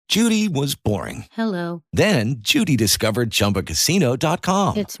Judy was boring. Hello. Then Judy discovered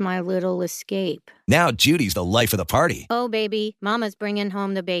ChumbaCasino.com. It's my little escape. Now Judy's the life of the party. Oh, baby, mama's bringing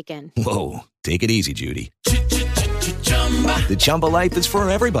home the bacon. Whoa, take it easy, Judy. The Chumba life is for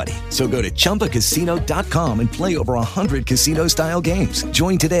everybody. So go to ChumbaCasino.com and play over 100 casino-style games.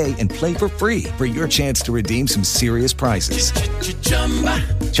 Join today and play for free for your chance to redeem some serious prizes.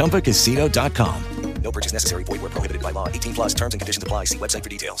 ChumbaCasino.com. No purchase necessary. Void where prohibited by law. 18 plus terms and conditions apply. See website for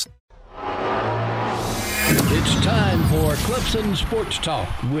details. It's time for Clemson Sports Talk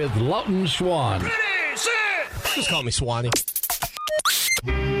with Lawton Swan. Ready, set. Just call me Swanny.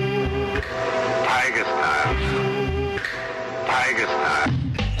 Tiger style. Tiger style.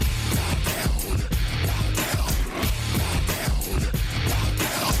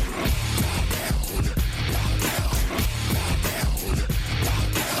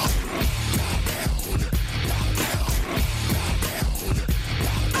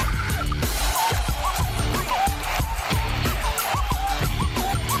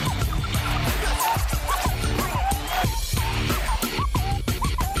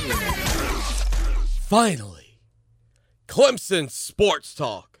 Finally, Clemson Sports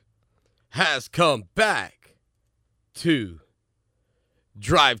Talk has come back to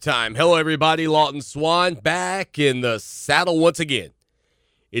Drive Time. Hello, everybody. Lawton Swan back in the saddle once again.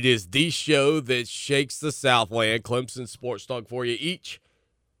 It is the show that shakes the Southland. Clemson Sports Talk for you each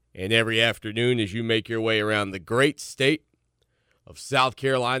and every afternoon as you make your way around the great state of South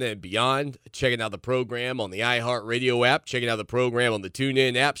Carolina and beyond. Checking out the program on the iHeartRadio app, checking out the program on the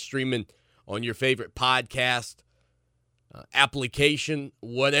TuneIn app, streaming on your favorite podcast application,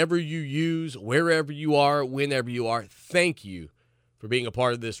 whatever you use, wherever you are, whenever you are. Thank you for being a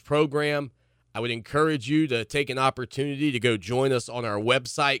part of this program. I would encourage you to take an opportunity to go join us on our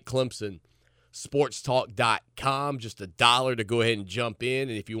website, ClemsonSportsTalk.com. Just $1 to go ahead and jump in.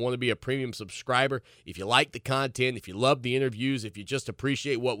 And if you want to be a premium subscriber, if you like the content, if you love the interviews, if you just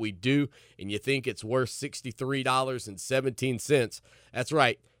appreciate what we do and you think it's worth $63.17, that's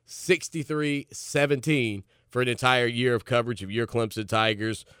right, $63.17 for an entire year of coverage of your Clemson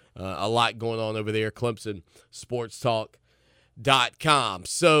Tigers. A lot going on over there, ClemsonSportsTalk.com.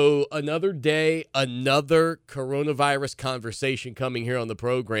 So another day, another coronavirus conversation coming here on the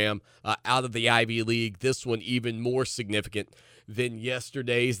program out of the Ivy League. This one even more significant than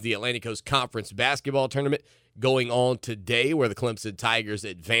yesterday's, the Atlantic Coast Conference basketball tournament going on today, where the Clemson Tigers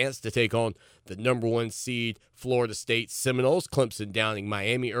advanced to take on the number 1 seed Florida State Seminoles. Clemson downing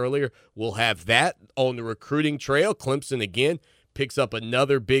Miami earlier. We'll have that on the recruiting trail. Clemson again picks up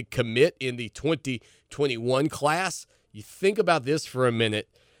another big commit in the 2021 class. You think about this for a minute.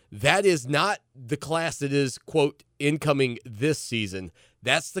 That is not the class that is, quote, incoming this season.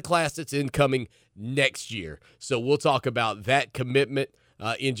 That's the class that's incoming next year. So we'll talk about that commitment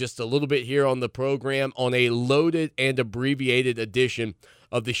in just a little bit here on the program on a loaded and abbreviated edition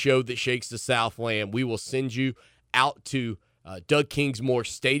of the show that shakes the Southland. We will send you out to Doug Kingsmore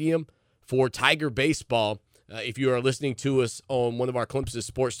Stadium for Tiger baseball. If you are listening to us on one of our Clemson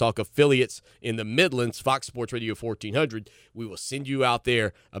Sports Talk affiliates in the Midlands, Fox Sports Radio 1400, we will send you out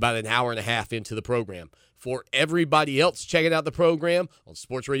there about an hour and a half into the program. For everybody else checking out the program on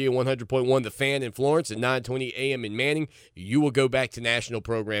Sports Radio 100.1 The Fan in Florence and 920 AM in Manning, you will go back to national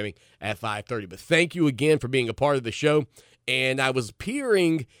programming at 5:30. But thank you again for being a part of the show. And I was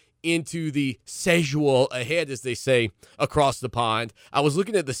peering into the schedule ahead, as they say, across the pond. I was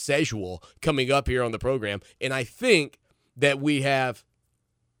looking at the schedule coming up here on the program, and I think that we have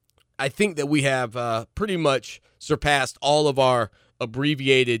pretty much surpassed all of our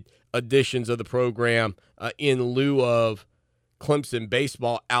abbreviated editions of the program in lieu of Clemson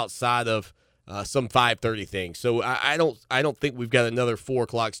baseball outside of some 5:30 things. So I don't think we've got another 4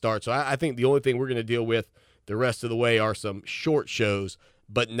 o'clock start. So I think the only thing we're going to deal with the rest of the way are some short shows,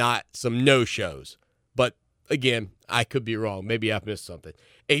 but not some no-shows. But, again, I could be wrong. Maybe I've missed something.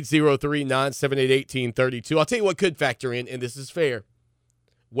 803-978-1832. I'll tell you what could factor in, and this is fair,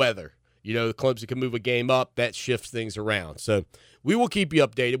 weather. You know, Clemson can move a game up. That shifts things around. So we will keep you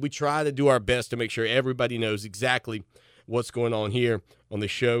updated. We try to do our best to make sure everybody knows exactly what's going on here on the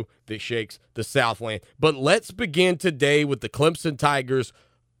show that shakes the Southland. But let's begin today with the Clemson Tigers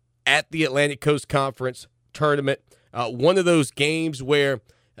at the Atlantic Coast Conference tournament. One of those games where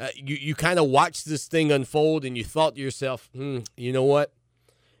you kind of watched this thing unfold and you thought to yourself, you know what?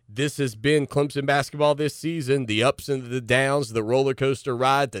 This has been Clemson basketball this season, the ups and the downs, the roller coaster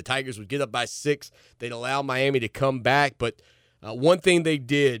ride. The Tigers would get up by 6. They'd allow Miami to come back. But one thing they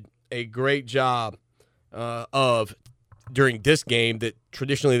did a great job of during this game that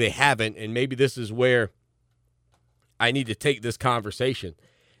traditionally they haven't, and maybe this is where I need to take this conversation,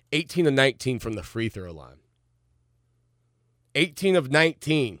 18 of 19 from the free throw line. 18 of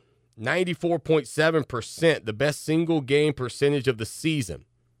 19, 94.7%, the best single game percentage of the season.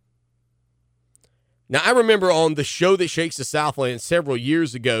 Now, I remember on the show that shakes the Southland several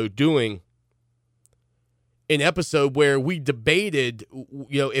years ago doing an episode where we debated,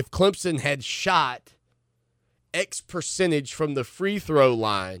 if Clemson had shot X percentage from the free throw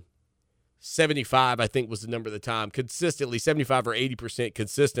line, 75, I think was the number at the time, consistently, 75 or 80%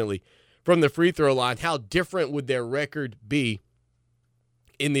 consistently from the free throw line, how different would their record be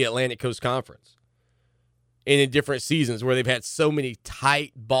in the Atlantic Coast Conference and in different seasons where they've had so many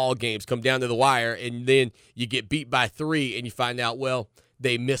tight ball games come down to the wire, and then you get beat by 3 and you find out, well,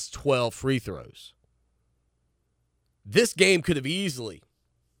 they missed 12 free throws. This game could have easily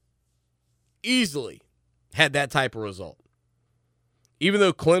had that type of result. Even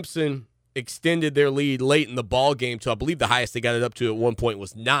though Clemson extended their lead late in the ball game to, I believe the highest they got it up to at one point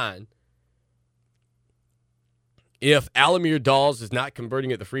was 9. If Alamir Dawes is not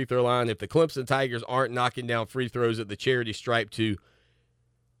converting at the free throw line, if the Clemson Tigers aren't knocking down free throws at the charity stripe to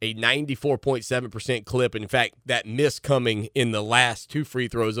a 94.7% clip, in fact, that miss coming in the last 2 free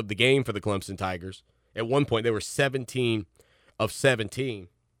throws of the game for the Clemson Tigers. At one point, they were 17 of 17.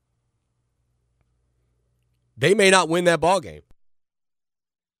 They may not win that ball game.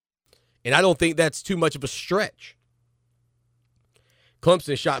 And I don't think that's too much of a stretch.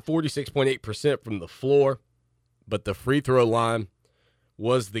 Clemson shot 46.8% from the floor, but the free throw line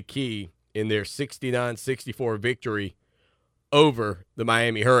was the key in their 69-64 victory over the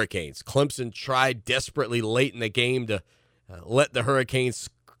Miami Hurricanes. Clemson tried desperately late in the game to let the Hurricanes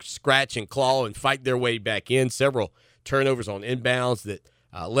scratch and claw and fight their way back in. Several turnovers on inbounds that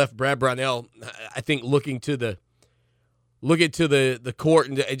left Brad Brownell, I think, looking to the court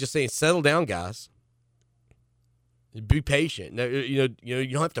and just saying, settle down, guys. Be patient. You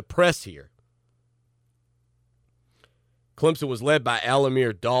don't have to press here. Clemson was led by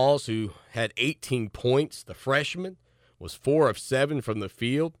Alamir Dawes, who had 18 points. The freshman was 4 of 7 from the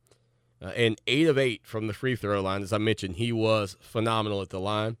field and 8 of 8 from the free throw line. As I mentioned, he was phenomenal at the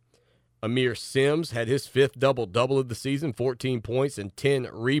line. Amir Sims had his 5th double-double of the season, 14 points and 10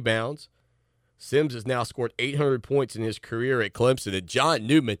 rebounds. Sims has now scored 800 points in his career at Clemson. And John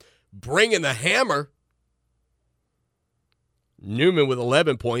Newman bringing the hammer. Newman with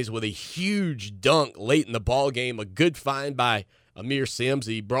 11 points with a huge dunk late in the ball game. A good find by Amir Sims.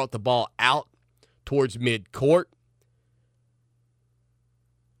 He brought the ball out towards midcourt.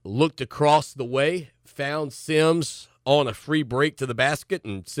 Looked across the way, found Sims on a free break to the basket,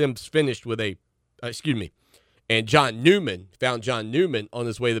 and Sims finished with and John Newman found John Newman on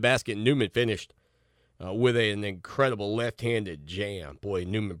his way to the basket, and Newman finished with an incredible left-handed jam. Boy,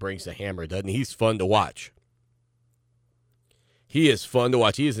 Newman brings the hammer, doesn't he? He's fun to watch. He is fun to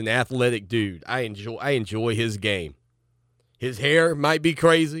watch. He is an athletic dude. I enjoy his game. His hair might be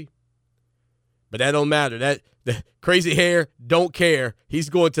crazy, but that don't matter. The crazy hair don't care. He's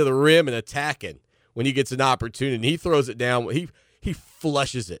going to the rim and attacking when he gets an opportunity. He throws it down. He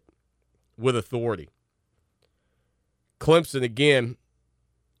flushes it with authority. Clemson again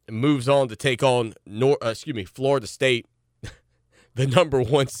moves on to take on Florida State, the number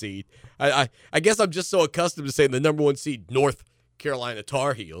 1 seed. I guess I'm just so accustomed to saying the number 1 seed, North Carolina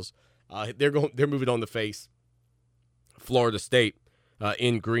Tar Heels. They're moving on to face Florida State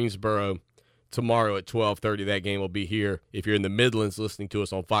in Greensboro tomorrow at 12:30. That game will be here if you're in the Midlands listening to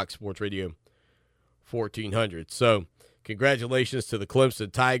us on Fox Sports Radio 1400. So congratulations to the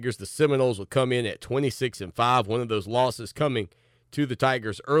Clemson Tigers. The Seminoles will come in at 26-5. One of those losses coming to the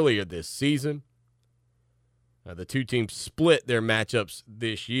Tigers earlier this season. The two teams split their matchups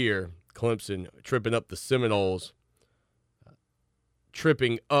this year. Clemson tripping up the Seminoles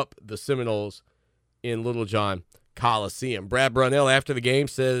in Littlejohn Coliseum. Brad Brownell, after the game,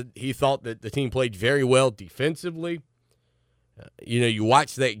 said he thought that the team played very well defensively. You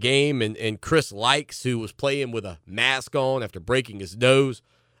watch that game, and Chris Likes, who was playing with a mask on after breaking his nose,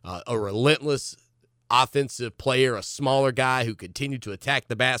 a relentless offensive player, a smaller guy who continued to attack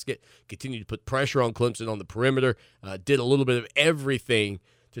the basket, continued to put pressure on Clemson on the perimeter, did a little bit of everything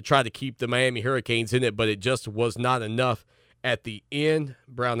to try to keep the Miami Hurricanes in it, but it just was not enough at the end.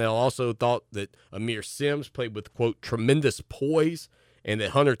 Brownell also thought that Amir Sims played with, quote, tremendous poise, and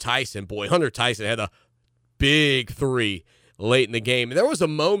that Hunter Tyson had a big 3 late in the game. And there was a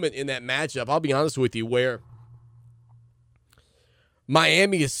moment in that matchup, I'll be honest with you, where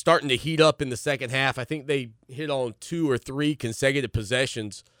Miami is starting to heat up in the second half. I think they hit on 2 or 3 consecutive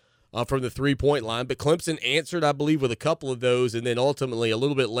possessions from the three-point line. But Clemson answered, I believe, with a couple of those. And then ultimately, a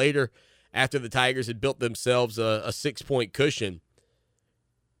little bit later, after the Tigers had built themselves a 6-point cushion,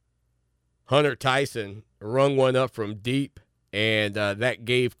 Hunter Tyson rung one up from deep, and that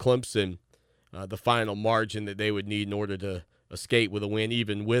gave Clemson the final margin that they would need in order to escape with a win,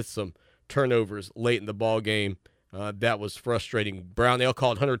 even with some turnovers late in the ball game. That was frustrating. Brownell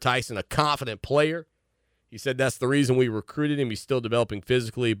called Hunter Tyson a confident player. He said that's the reason we recruited him. He's still developing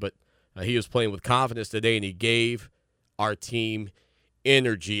physically, but he was playing with confidence today, and he gave our team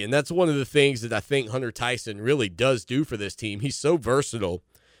energy. And that's one of the things that I think Hunter Tyson really does do for this team. He's so versatile,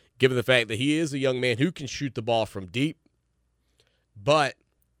 given the fact that he is a young man who can shoot the ball from deep, but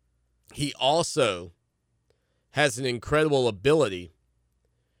he also has an incredible ability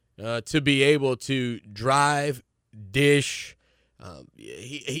to be able to drive, dish.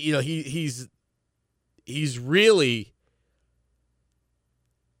 He's really,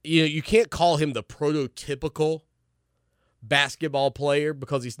 you can't call him the prototypical basketball player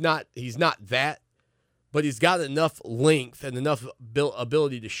because he's not that, but he's got enough length and enough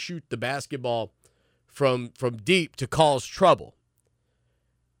ability to shoot the basketball from deep to cause trouble.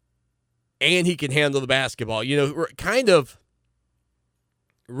 And he can handle the basketball. Kind of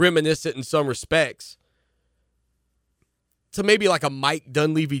reminiscent in some respects to maybe like a Mike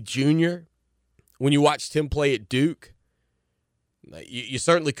Dunleavy Jr. when you watched him play at Duke. You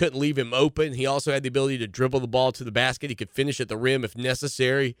certainly couldn't leave him open. He also had the ability to dribble the ball to the basket. He could finish at the rim if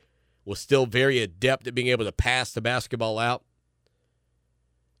necessary. Was still very adept at being able to pass the basketball out.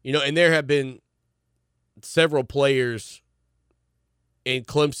 And there have been several players in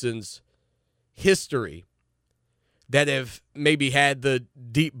Clemson's history that have maybe had the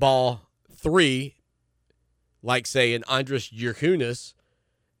deep ball three, like, say, an Andres Yerkunis,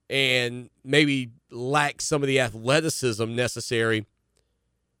 and maybe lack some of the athleticism necessary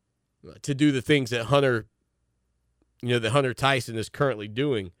to do the things that Hunter Tyson is currently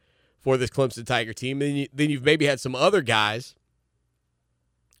doing for this Clemson Tiger team. And then you've maybe had some other guys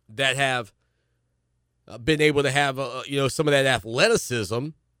that have been able to have some of that athleticism,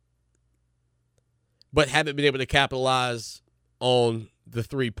 but haven't been able to capitalize on the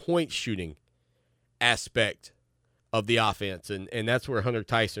three-point shooting aspect of the offense. And that's where Hunter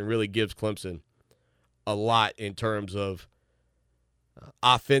Tyson really gives Clemson a lot in terms of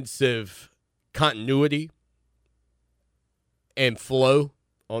offensive continuity and flow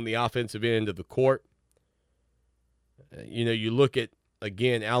on the offensive end of the court. You look at,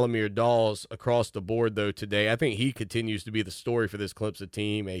 again, Alamir Dawes across the board, though, today. I think he continues to be the story for this Clemson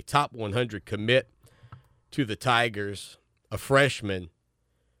team, a top 100 commit to the Tigers, a freshman,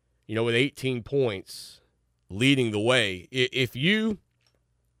 with 18 points, leading the way. If you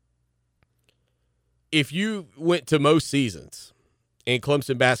went to most seasons in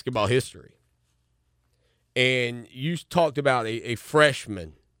Clemson basketball history and you talked about a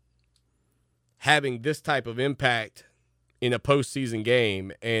freshman having this type of impact in a postseason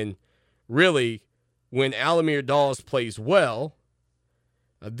game, and really when Alamir Dawes plays well,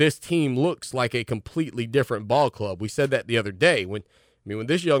 this team looks like a completely different ball club. We said that the other day. When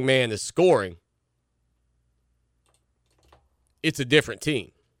this young man is scoring, it's a different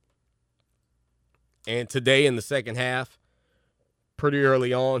team. And today in the second half, pretty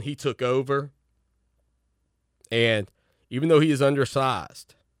early on, he took over. And even though he is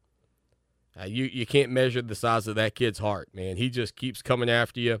undersized, you can't measure the size of that kid's heart, man. He just keeps coming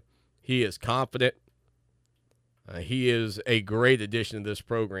after you. He is confident. He is a great addition to this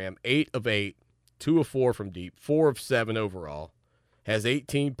program. 8 of 8, 2 of 4 from deep, 4 of 7 overall. Has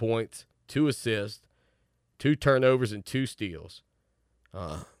 18 points, 2 assists, 2 turnovers, and 2 steals.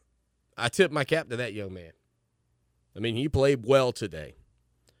 I tip my cap to that young man. He played well today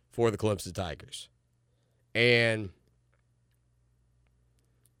for the Clemson Tigers. And,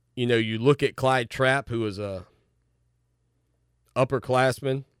 you look at Clyde Trapp, who is a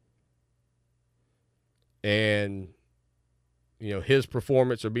upperclassman, and, his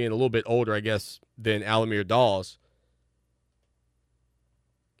performance, or being a little bit older, I guess, than Alamir Dawes.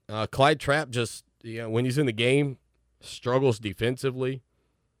 Clyde Trapp just, when he's in the game, struggles defensively.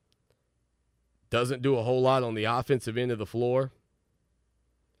 Doesn't do a whole lot on the offensive end of the floor.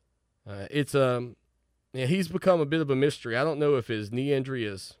 He's become a bit of a mystery. I don't know if his knee injury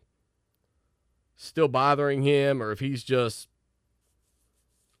is still bothering him or if he's just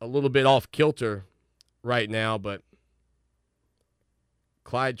a little bit off kilter right now, but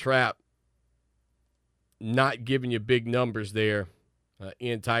Clyde Trapp not giving you big numbers there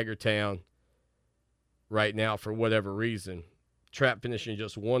in Tiger Town right now for whatever reason. Trapp finishing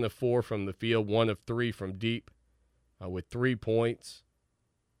just 1 of 4 from the field, 1 of 3 from deep, with 3 points,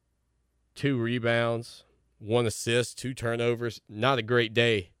 2 rebounds, 1 assist, 2 turnovers. Not a great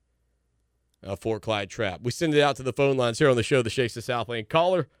day for Clyde Trapp. We send it out to the phone lines here on the show, the Shakes of Southland.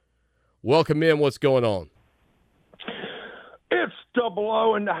 Caller Welcome in. What's going on? It's Double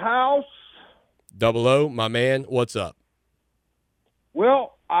O in the house. Double O, my man, what's up?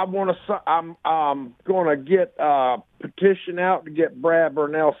 Well, I'm going to get a petition out to get Brad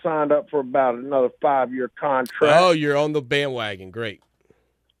Burnell signed up for about another 5-year contract. Oh, you're on the bandwagon. Great.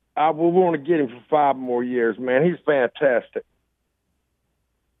 We want to get him for 5 more years, man. He's fantastic.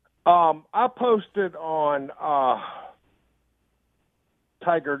 I posted on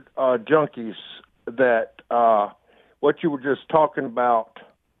Tiger Junkies that what you were just talking about,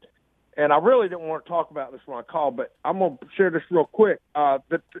 and I really didn't want to talk about this when I called, but I'm going to share this real quick.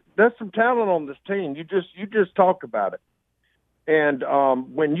 There's some talent on this team. You just talked about it. And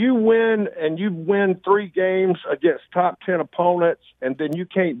when you win 3 games against top 10 opponents, and then you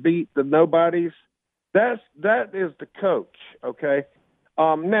can't beat the nobodies, that is the coach, okay?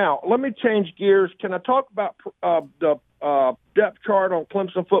 Now, let me change gears. Can I talk about the depth chart on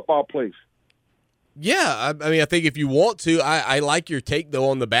Clemson football, please? Yeah, I mean, I think if you want to, I like your take, though,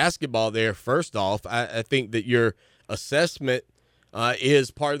 on the basketball there. First off, I think that your assessment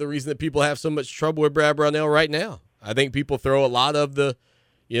is part of the reason that people have so much trouble with Brad Brownell right now. I think people throw a lot of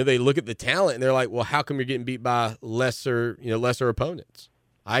they look at the talent and they're like, well, how come you're getting beat by lesser opponents?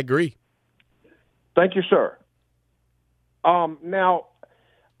 I agree. Thank you, sir. Now,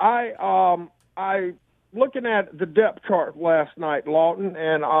 I looking at the depth chart last night, Lawton,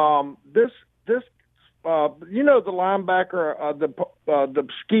 and this the linebacker, the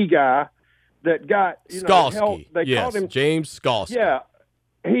ski guy that got Skalski. They called him James Skalski. Yeah,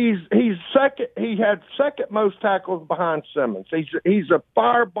 he's second. He had second most tackles behind Simmons. He's a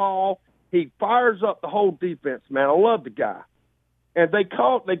fireball. He fires up the whole defense, man. I love the guy. And they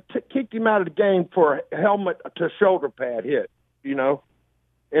kicked him out of the game for a helmet to shoulder pad hit,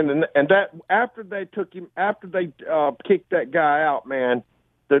 and that after they kicked that guy out, man,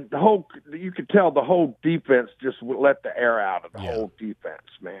 you could tell the whole defense just let the air out of the whole defense,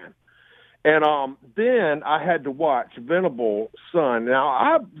 man. And then I had to watch Venable's son.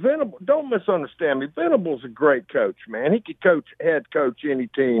 Now, Venable, don't misunderstand me. Venable's a great coach, man. He could head coach any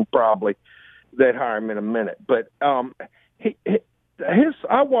team probably. They'd hire him in a minute. But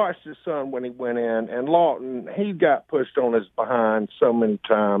I watched his son when he went in, and Lawton, he got pushed on his behind so many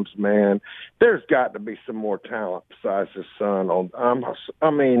times, man. There's got to be some more talent besides his son.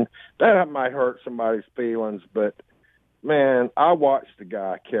 That might hurt somebody's feelings, but, man, I watched the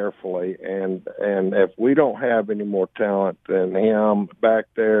guy carefully, and if we don't have any more talent than him back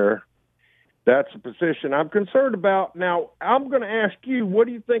there, that's a position I'm concerned about. Now, I'm going to ask you, what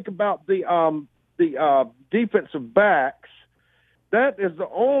do you think about the defensive backs? That's the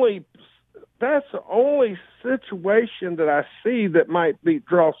only situation that I see that might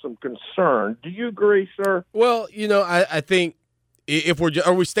draw some concern. Do you agree, sir? Well, I think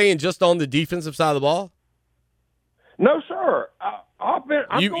are we staying just on the defensive side of the ball? No, sir.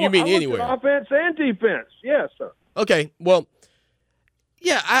 You mean anywhere? Offense and defense, yes, sir. Okay, well,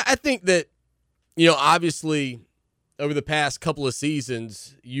 yeah, I think that obviously over the past couple of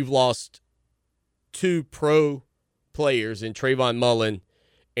seasons you've lost 2 pro players in Trayvon Mullen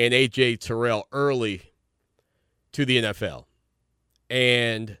and A.J. Terrell early to the NFL.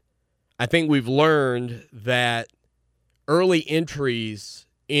 And I think we've learned that early entries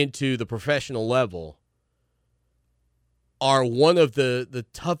into the professional level are one of the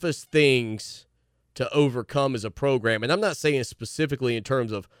toughest things to overcome as a program. And I'm not saying specifically in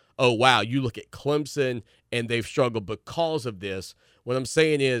terms of, oh, wow, you look at Clemson and they've struggled because of this. What I'm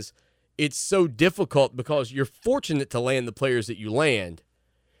saying is, it's so difficult because you're fortunate to land the players that you land.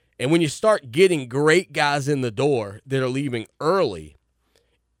 And when you start getting great guys in the door that are leaving early,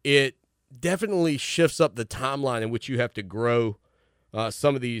 it definitely shifts up the timeline in which you have to grow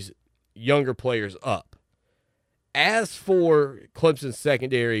some of these younger players up. As for Clemson's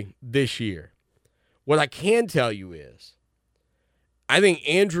secondary this year, what I can tell you is I think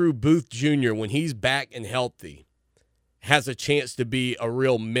Andrew Booth Jr., when he's back and healthy, has a chance to be a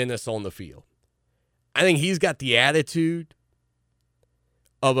real menace on the field. I think he's got the attitude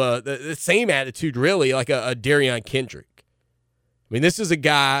of the same attitude, really, like a Darion Kendrick. I mean, this is a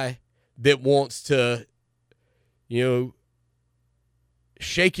guy that wants to,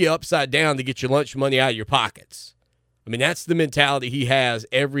 shake you upside down to get your lunch money out of your pockets. I mean, that's the mentality he has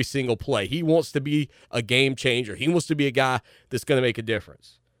every single play. He wants to be a game changer. He wants to be a guy that's going to make a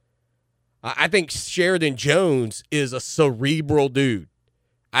difference. I think Sheridan Jones is a cerebral dude.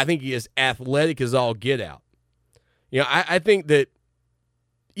 I think he is athletic as all get out. I think that,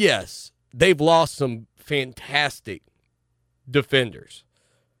 yes, they've lost some fantastic defenders.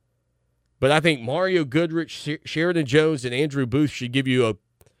 But I think Mario Goodrich, Sheridan Jones, and Andrew Booth should give you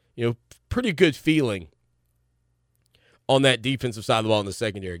pretty good feeling on that defensive side of the ball in the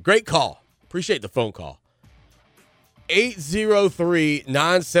secondary. Great call. Appreciate the phone call.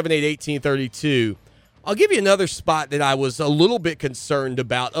 803-978-1832. I'll give you another spot that I was a little bit concerned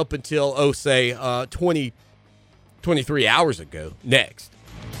about up until, 23 hours ago. Next.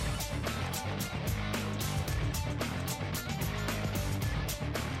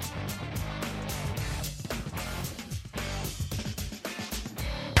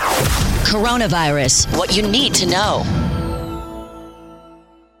 Coronavirus, what you need to know.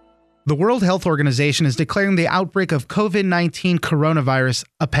 The World Health Organization is declaring the outbreak of COVID-19 coronavirus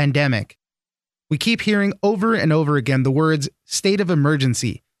a pandemic. We keep hearing over and over again the words state of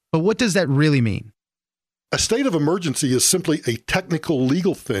emergency, but what does that really mean? A state of emergency is simply a technical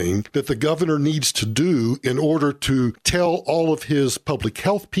legal thing that the governor needs to do in order to tell all of his public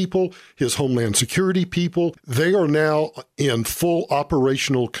health people, his homeland security people, they are now in full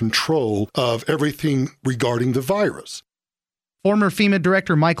operational control of everything regarding the virus. Former FEMA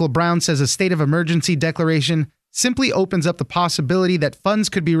Director Michael Brown says a state of emergency declaration simply opens up the possibility that funds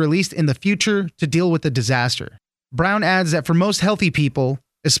could be released in the future to deal with the disaster. Brown adds that for most healthy people,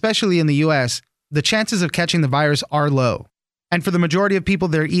 especially in the U.S., the chances of catching the virus are low. And for the majority of people,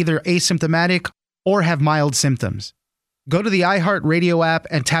 they're either asymptomatic or have mild symptoms. Go to the iHeartRadio app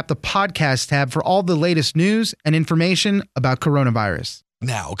and tap the podcast tab for all the latest news and information about coronavirus.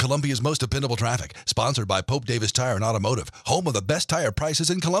 Now, Columbia's most dependable traffic, sponsored by Pope Davis Tire and Automotive, home of the best tire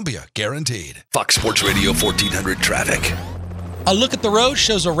prices in Columbia, guaranteed. Fox Sports Radio 1400 traffic. A look at the road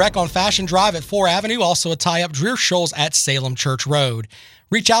shows a wreck on Fashion Drive at 4 Avenue, also a tie-up Dreer Shoals at Salem Church Road.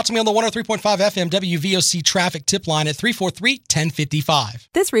 Reach out to me on the 103.5 FM WVOC traffic tip line at 343-1055.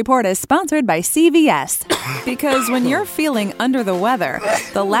 This report is sponsored by CVS. Because when you're feeling under the weather,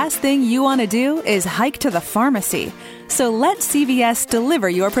 the last thing you want to do is hike to the pharmacy. So let CVS deliver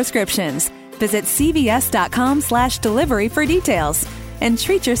your prescriptions. Visit cvs.com/delivery for details. And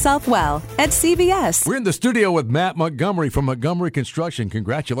treat yourself well at CVS. We're in the studio with Matt Montgomery from Montgomery Construction.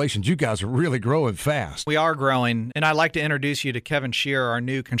 Congratulations, you guys are really growing fast. We are growing, and I'd like to introduce you to Kevin Shearer, our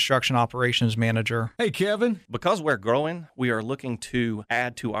new construction operations manager. Hey, Kevin. Because we're growing, we are looking to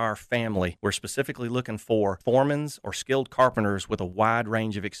add to our family. We're specifically looking for foremans or skilled carpenters with a wide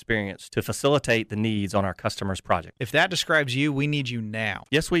range of experience to facilitate the needs on our customers' project. If that describes you, we need you now.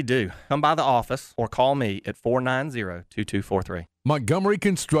 Yes, we do. Come by the office or call me at 490-2243. Montgomery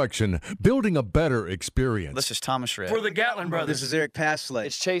Construction, building a better experience. This is Thomas Red. For the Gatlin Brothers. This is Eric Pasley.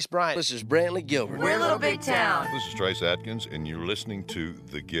 It's Chase Bryant. This is Brantley Gilbert. We're Little Big Town. This is Trace Atkins, and you're listening to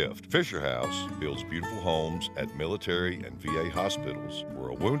The Gift. Fisher House builds beautiful homes at military and VA hospitals where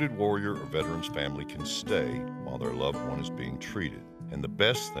a wounded warrior or veteran's family can stay while their loved one is being treated. And the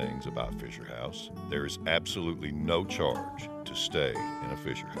best things about Fisher House, there is absolutely no charge to stay in a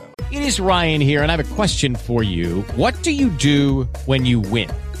Fisher House. It is Ryan here, and I have a question for you. What do you do when you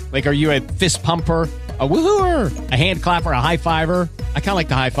win? Like, are you a fist pumper, a woohooer, a hand clapper, a high fiver? I kind of like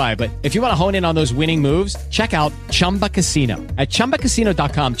the high five, but if you want to hone in on those winning moves, check out Chumba Casino. At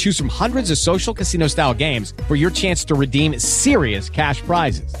ChumbaCasino.com, choose from hundreds of social casino-style games for your chance to redeem serious cash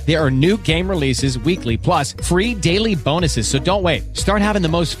prizes. There are new game releases weekly, plus free daily bonuses, so don't wait. Start having the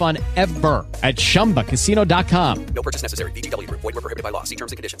most fun ever at ChumbaCasino.com. No purchase necessary. VGW. Void where prohibited by law. See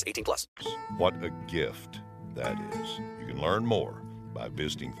terms and conditions. 18+. What a gift that is. You can learn more by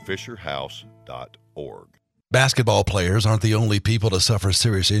visiting fisherhouse.org. Basketball players aren't the only people to suffer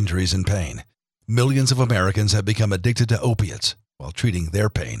serious injuries and pain. Millions of Americans have become addicted to opiates while treating their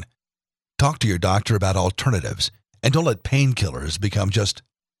pain. Talk to your doctor about alternatives, and don't let painkillers become just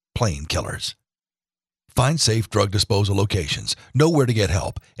plain killers. Find safe drug disposal locations, know where to get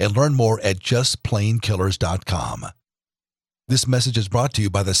help, and learn more at justplainkillers.com. This message is brought to you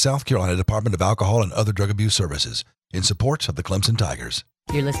by the South Carolina Department of Alcohol and Other Drug Abuse Services in support of the Clemson Tigers.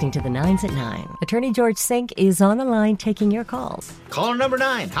 You're listening to the 9s at 9. Attorney George Sink is on the line taking your calls. Caller number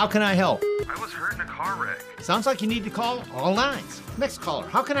 9, how can I help? I was hurt in a car wreck. Sounds like you need to call all 9s. Next caller,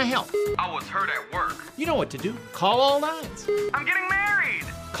 how can I help? I was hurt at work. You know what to do. Call all 9s. I'm getting married.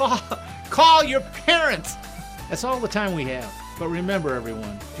 Call your parents. That's all the time we have. But remember,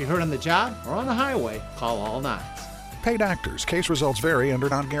 everyone, if you're hurt on the job or on the highway, call all 9s. Paid actors. Case results vary and are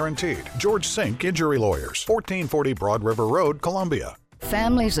not guaranteed. George Sink, Injury Lawyers, 1440 Broad River Road, Columbia.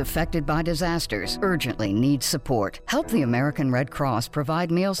 Families affected by disasters urgently need support. Help the American Red Cross provide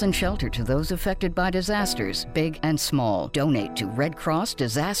meals and shelter to those affected by disasters, big and small. Donate to Red Cross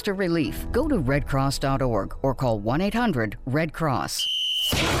Disaster Relief. Go to redcross.org or call 1-800-RED-CROSS.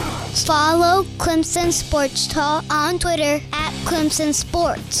 Follow Clemson Sports Talk on Twitter at Clemson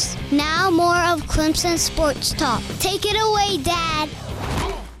Sports. Now more of Clemson Sports Talk. Take it away, Dad.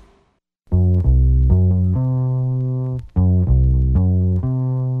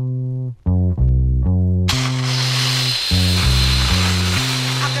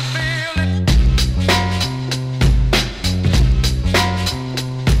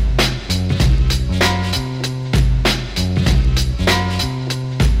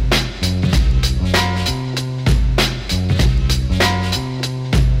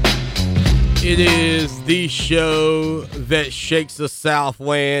 the show that shakes the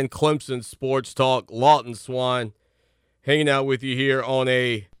Southland. Clemson Sports Talk. Lawton Swan hanging out with you here on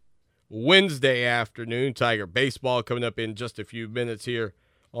a Wednesday afternoon. Tiger baseball coming up in just a few minutes here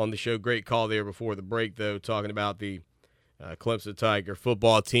on the show. Great call there before the break, though, talking about the Clemson Tiger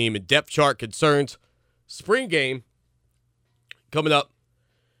football team and depth chart concerns. Spring game coming up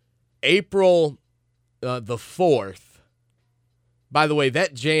April the 4th. By the way,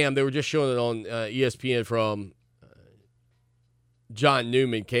 that jam, they were just showing it on ESPN from John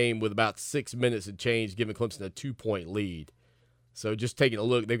Newman, came with about 6 minutes and change, giving Clemson a 2-point lead. So just taking a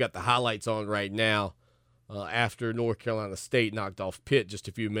look, they've got the highlights on right now after North Carolina State knocked off Pitt just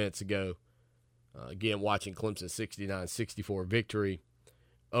a few minutes ago. Again, watching Clemson's 69-64 victory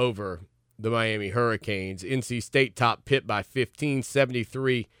over the Miami Hurricanes. NC State topped Pitt by 15,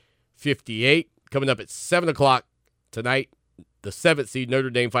 73-58. Coming up at 7 o'clock tonight, the 7th seed Notre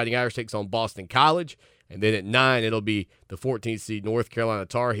Dame Fighting Irish takes on Boston College. And then at 9, it'll be the 14th seed North Carolina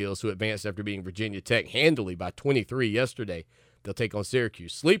Tar Heels, who advanced after beating Virginia Tech handily by 23 yesterday. They'll take on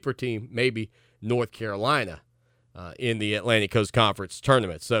Syracuse. Sleeper team, maybe North Carolina in the Atlantic Coast Conference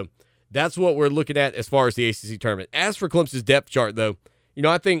tournament. So that's what we're looking at as far as the ACC tournament. As for Clemson's depth chart, though,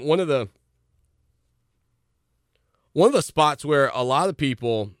 I think one of the spots where a lot of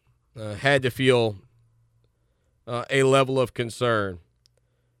people had to feel a level of concern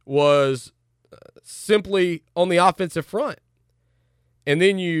was simply on the offensive front. And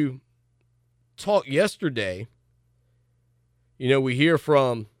then you talk yesterday, we hear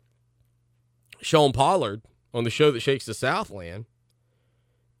from Sean Pollard on the show that shakes the Southland.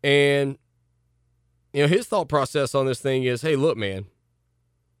 And, his thought process on this thing is, hey, look, man,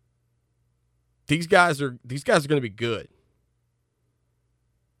 these guys are going to be good.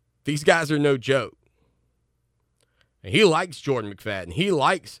 These guys are no joke. And he likes Jordan McFadden. He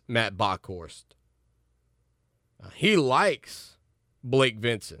likes Matt Bockhorst. He likes Blake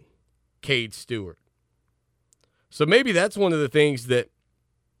Vincent, Cade Stewart. So maybe that's one of the things that,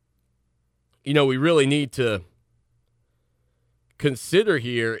 we really need to consider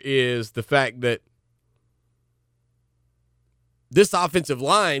here is the fact that this offensive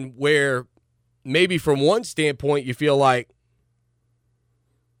line, where maybe from one standpoint you feel like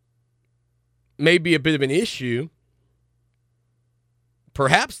maybe a bit of an issue,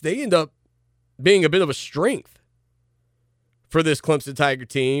 perhaps they end up being a bit of a strength for this Clemson Tiger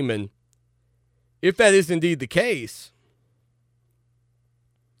team. And if that is indeed the case,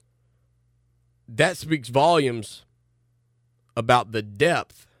 that speaks volumes about the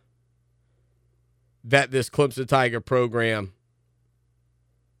depth that this Clemson Tiger program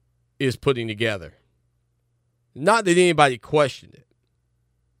is putting together. Not that anybody questioned it,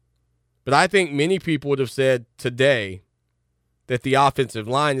 but I think many people would have said today that the offensive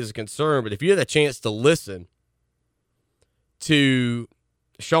line is a concern. But if you had a chance to listen to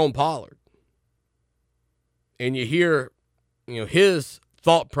Sean Pollard and you hear, his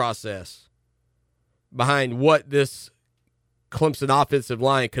thought process behind what this Clemson offensive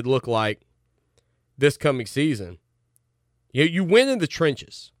line could look like this coming season, you win in the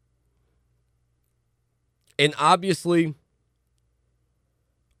trenches. And obviously,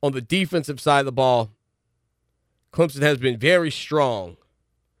 on the defensive side of the ball, Clemson has been very strong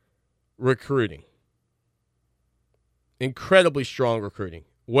recruiting. Incredibly strong recruiting.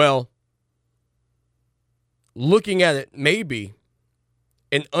 Well, looking at it, maybe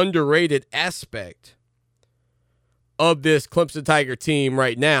an underrated aspect of this Clemson Tiger team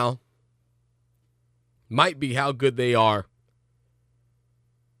right now might be how good they are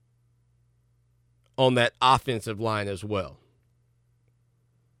on that offensive line as well.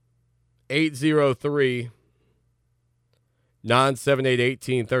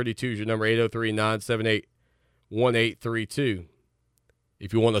 803-978-1832 is your number. 803-978-1832.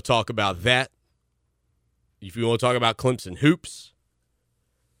 If you want to talk about that, if you want to talk about Clemson hoops,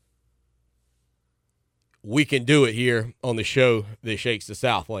 we can do it here on the show that shakes the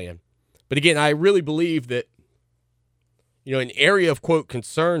Southland. But again, I really believe that, an area of, quote,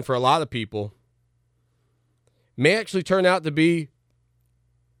 concern for a lot of people may actually turn out to be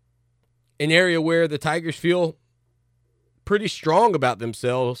an area where the Tigers feel pretty strong about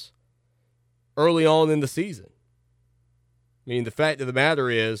themselves early on in the season. The fact of the matter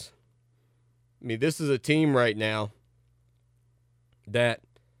is, this is a team right now that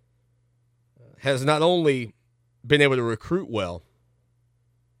has not only been able to recruit well,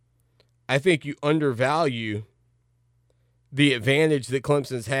 I think you undervalue the advantage that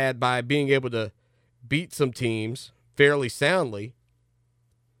Clemson's had by being able to beat some teams fairly soundly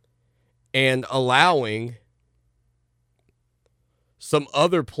and allowing some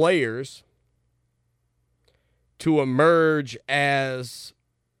other players to emerge as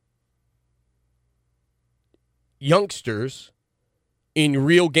youngsters in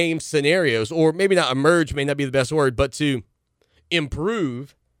real game scenarios, or maybe not emerge, may not be the best word, but to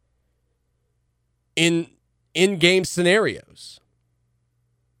improve in game scenarios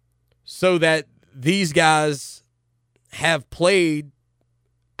so that these guys have played,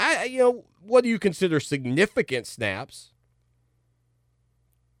 what do you consider significant snaps?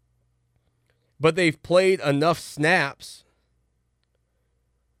 But they've played enough snaps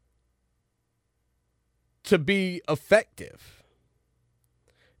to be effective.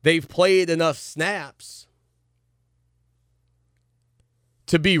 They've played enough snaps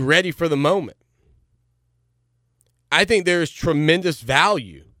to be ready for the moment. I think there's tremendous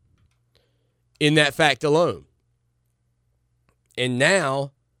value in that fact alone. And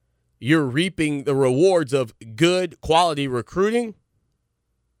now you're reaping the rewards of good quality recruiting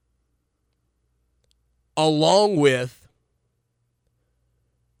along with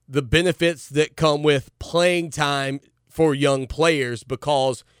the benefits that come with playing time for young players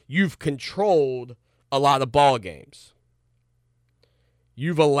because you've controlled a lot of ball games.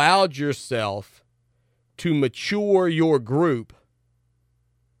 You've allowed yourself to mature your group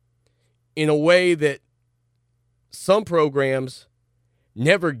in a way that some programs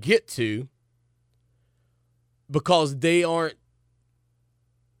never get to because they aren't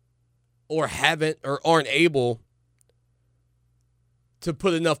or haven't or aren't able to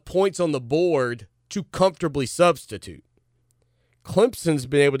put enough points on the board to comfortably substitute. Clemson's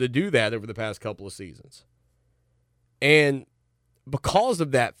been able to do that over the past couple of seasons. And because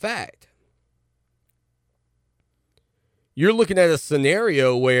of that fact, you're looking at a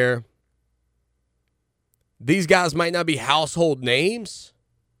scenario where these guys might not be household names,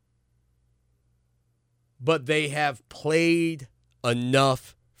 but they have played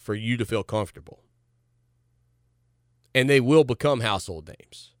enough for you to feel comfortable. And they will become household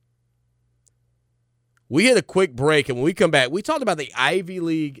names. We hit a quick break, and when we come back, we talked about the Ivy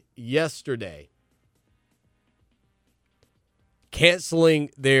League yesterday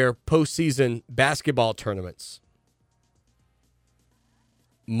canceling their postseason basketball tournaments.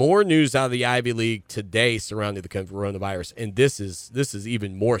 More news out of the Ivy League today surrounding the coronavirus, and this is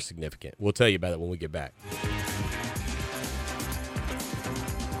even more significant. We'll tell you about it when we get back.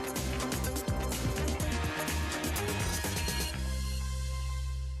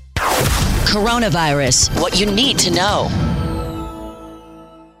 Coronavirus, what you need to know.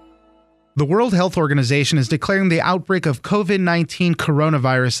 The World Health Organization is declaring the outbreak of COVID-19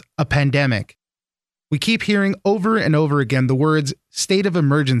 coronavirus a pandemic. We keep hearing over and over again the words state of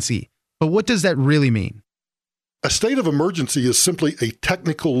emergency, but what does that really mean? A state of emergency is simply a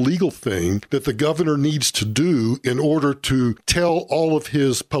technical legal thing that the governor needs to do in order to tell all of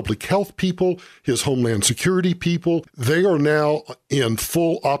his public health people, his homeland security people, they are now in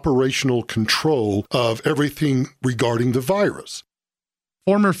full operational control of everything regarding the virus.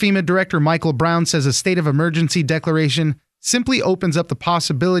 Former FEMA Director Michael Brown says a state of emergency declaration simply opens up the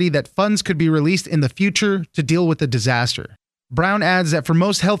possibility that funds could be released in the future to deal with the disaster. Brown adds that for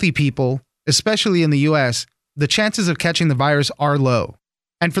most healthy people, especially in the U.S., the chances of catching the virus are low.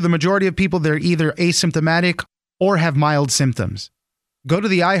 And for the majority of people, they're either asymptomatic or have mild symptoms. Go to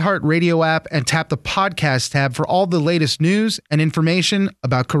the iHeartRadio app and tap the podcast tab for all the latest news and information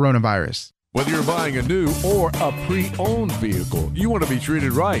about coronavirus. Whether you're buying a new or a pre-owned vehicle, you want to be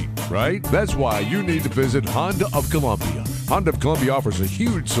treated right? That's why you need to visit Honda of Columbia. Honda of Columbia offers a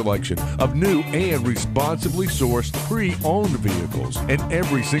huge selection of new and responsibly sourced pre-owned vehicles, and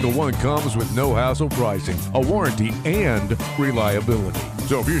every single one comes with no hassle pricing, a warranty, and reliability.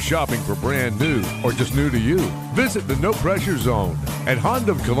 So if you're shopping for brand new or just new to you, visit the No Pressure Zone at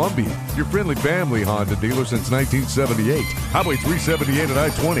Honda of Columbia, your friendly family Honda dealer since 1978. Highway 378 at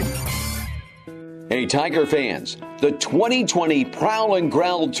I-20. Hey, Tiger fans, the 2020 Prowl and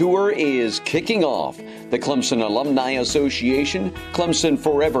Growl Tour is kicking off. The Clemson Alumni Association, Clemson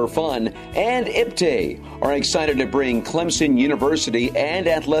Forever Fun, and IPTAY are excited to bring Clemson University and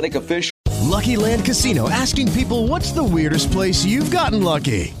athletic officials. Lucky Land Casino, asking people, what's the weirdest place you've gotten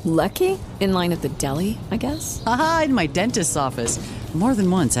lucky? Lucky? In line at the deli, I guess? Aha, in my dentist's office. More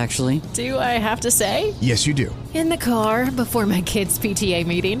than once, actually. Do I have to say? Yes, you do. In the car before my kids' PTA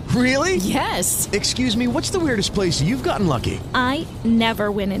meeting. Really? Yes. Excuse me, what's the weirdest place you've gotten lucky? I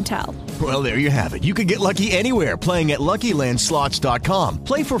never win and tell. Well, there you have it. You can get lucky anywhere, playing at LuckyLandSlots.com.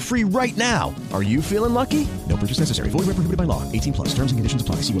 Play for free right now. Are you feeling lucky? No purchase necessary. Void where prohibited by law. 18+. Terms and conditions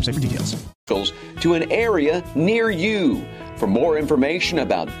apply. See website for details. To an area near you. For more information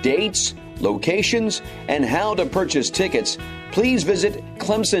about dates, locations, and how to purchase tickets, please visit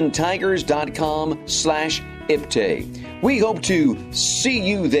ClemsonTigers.com/events. IPTAY. We hope to see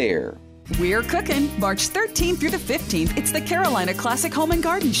you there. We're cooking March 13th through the 15th. It's the Carolina Classic Home and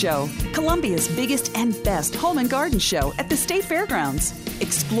Garden Show, Columbia's biggest and best home and garden show at the State Fairgrounds.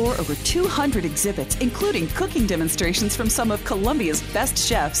 Explore over 200 exhibits, including cooking demonstrations from some of Columbia's best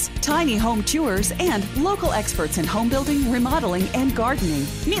chefs, tiny home tours, and local experts in home building, remodeling, and gardening.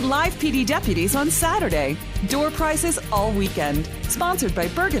 Meet live PD deputies on Saturday. Door prizes all weekend. Sponsored by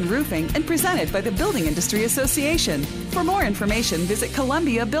Bergen Roofing and presented by the Building Industry Association. For more information, visit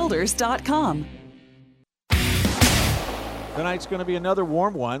ColumbiaBuilders.com. Tonight's going to be another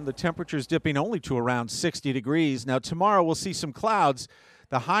warm one. The temperature's dipping only to around 60 degrees. Now, tomorrow we'll see some clouds.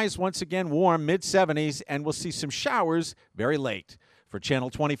 The highs once again warm, mid-70s, and we'll see some showers very late. For Channel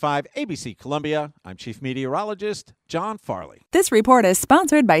 25 ABC Columbia, I'm Chief Meteorologist John Farley. This report is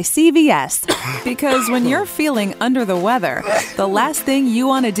sponsored by CVS. Because when you're feeling under the weather, the last thing you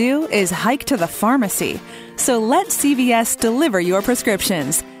want to do is hike to the pharmacy. So let CVS deliver your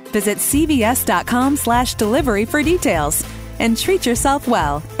prescriptions. Visit cvs.com/delivery for details. And treat yourself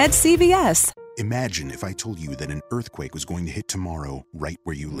well at CVS. Imagine if I told you that an earthquake was going to hit tomorrow right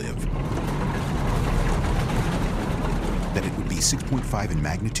where you live. That it would be 6.5 in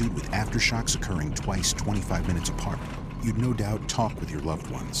magnitude with aftershocks occurring twice 25 minutes apart. You'd no doubt talk with your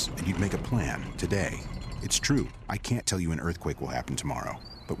loved ones, and you'd make a plan today. It's true, I can't tell you an earthquake will happen tomorrow.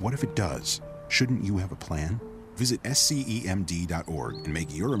 But what if it does? Shouldn't you have a plan? Visit scemd.org and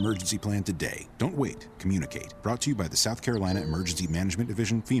make your emergency plan today. Don't wait. Communicate. Brought to you by the South Carolina Emergency Management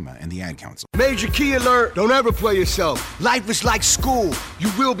Division, FEMA, and the Ad Council. Major key alert! Don't ever play yourself. Life is like school.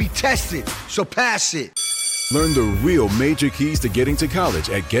 You will be tested, so pass it. Learn the real major keys to getting to college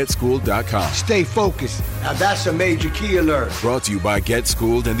at GetSchooled.com. Stay focused. Now that's a major key alert. Brought to you by Get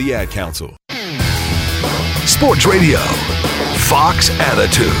Schooled and the Ad Council. Sports Radio. Fox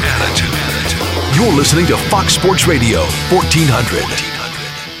Attitude. You're listening to Fox Sports Radio 1400.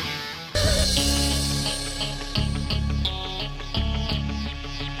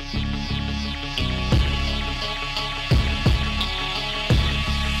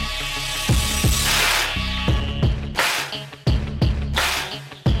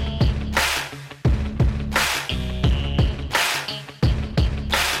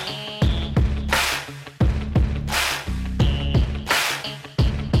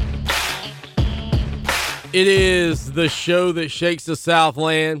 It is the show that shakes the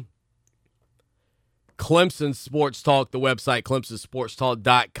Southland. Clemson Sports Talk, the website,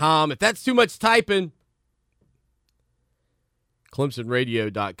 clemsonsportstalk.com. If that's too much typing,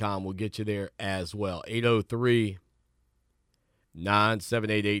 clemsonradio.com will get you there as well.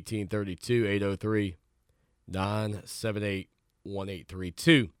 803-978-1832,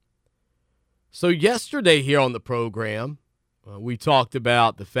 803-978-1832. So yesterday here on the program, we talked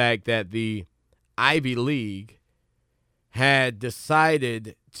about the fact that the Ivy League had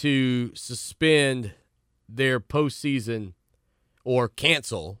decided to suspend their postseason or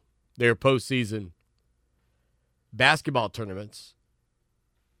cancel their postseason basketball tournaments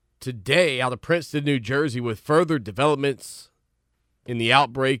today out of Princeton, New Jersey, with further developments in the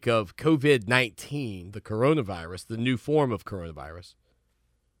outbreak of COVID-19, the coronavirus, the new form of coronavirus.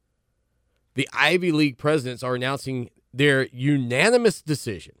 The Ivy League presidents are announcing their unanimous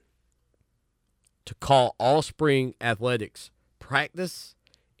decision to call all spring athletics practice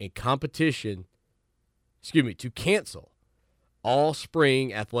and competition, to cancel all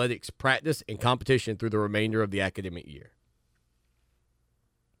spring athletics practice and competition through the remainder of the academic year.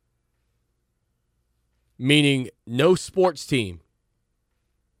 Meaning no sports team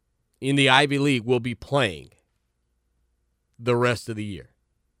in the Ivy League will be playing the rest of the year,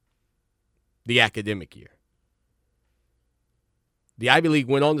 the academic year. The Ivy League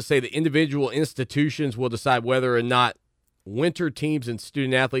went on to say that individual institutions will decide whether or not winter teams and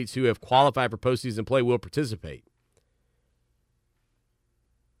student athletes who have qualified for postseason play will participate.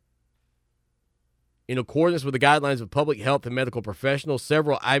 In accordance with the guidelines of public health and medical professionals,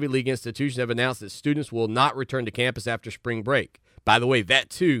 several Ivy League institutions have announced that students will not return to campus after spring break. By the way, that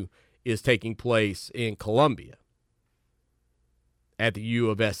too is taking place in Columbia at the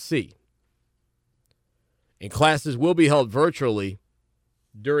U of SC. And classes will be held virtually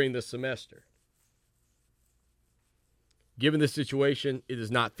during the semester. Given this situation, it is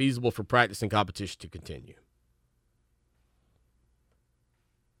not feasible for practice and competition to continue.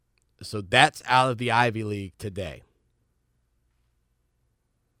 So that's out of the Ivy League today.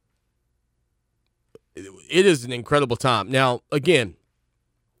 It is an incredible time. Now, again,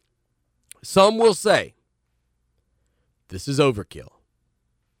 some will say this is overkill.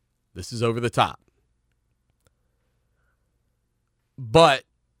 This is over the top. But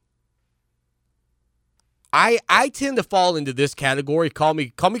I tend to fall into this category. Call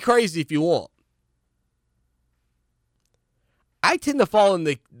me crazy if you want. I tend to fall in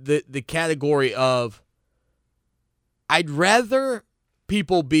the category of I'd rather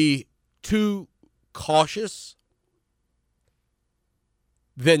people be too cautious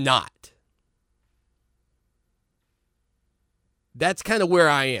than not. That's kind of where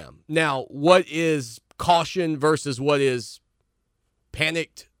I am. Now, what is caution versus what is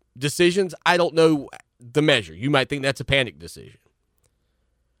panicked decisions? I don't know the measure. You might think that's a panic decision.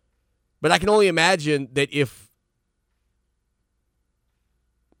 But I can only imagine that if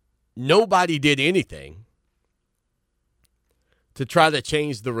nobody did anything to try to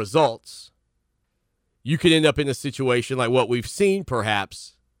change the results, you could end up in a situation like what we've seen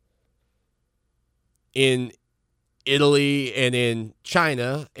perhaps in Italy and in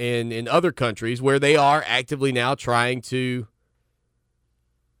China and in other countries where they are actively now trying to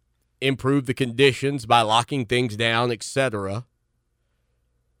improve the conditions by locking things down, etc.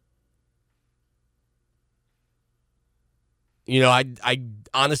 You know, I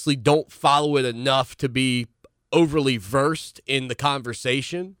honestly don't follow it enough to be overly versed in the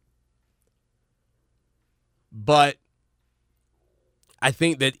conversation. But I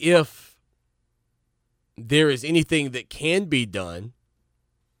think that if there is anything that can be done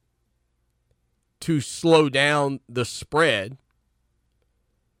to slow down the spread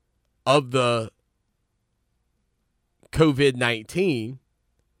of the COVID-19,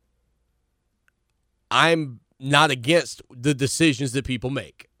 I'm not against the decisions that people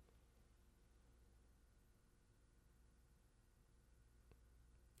make.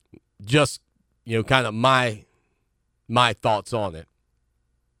 Just, you know, kind of my thoughts on it.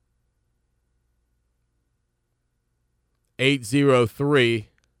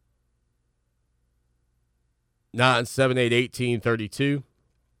 803-978-1832.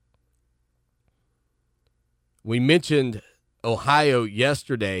 We mentioned Ohio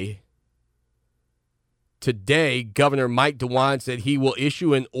yesterday. Today, Governor Mike DeWine said he will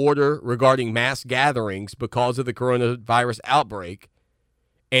issue an order regarding mass gatherings because of the coronavirus outbreak,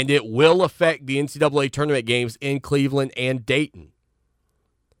 and it will affect the NCAA tournament games in Cleveland and Dayton.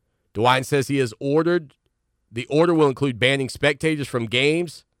 DeWine says he has ordered, the order will include banning spectators from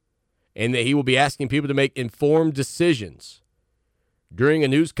games, and that he will be asking people to make informed decisions. During a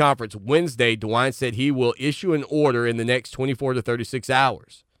news conference Wednesday, DeWine said he will issue an order in the next 24 to 36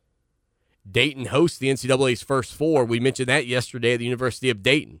 hours. Dayton hosts the NCAA's first four. We mentioned that yesterday at the University of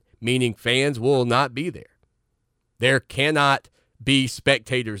Dayton, meaning fans will not be there. There cannot be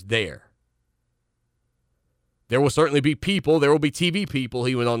spectators there. There will certainly be people. There will be TV people,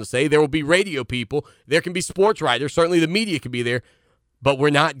 he went on to say. There will be radio people. There can be sports writers. Certainly the media can be there. But we're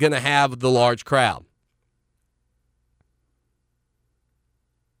not going to have the large crowd.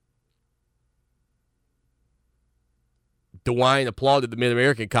 DeWine applauded the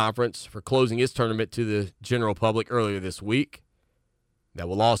Mid-American Conference for closing its tournament to the general public earlier this week. That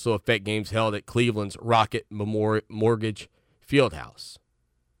will also affect games held at Cleveland's Rocket Mortgage Fieldhouse.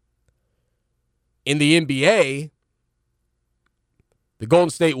 In the NBA, the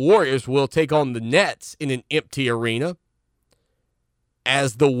Golden State Warriors will take on the Nets in an empty arena,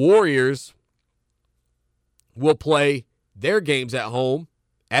 as the Warriors will play their games at home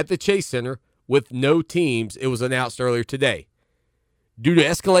at the Chase Center with no teams, it was announced earlier today. Due to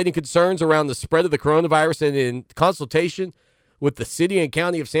escalating concerns around the spread of the coronavirus and in consultation with the city and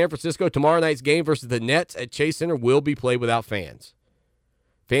county of San Francisco, tomorrow night's game versus the Nets at Chase Center will be played without fans.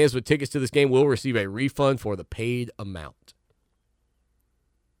 Fans with tickets to this game will receive a refund for the paid amount.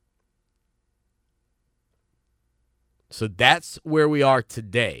 So that's where we are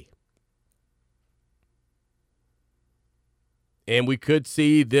today. And we could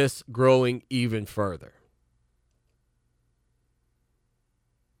see this growing even further.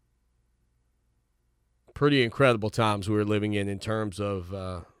 Pretty incredible times we're living in terms of,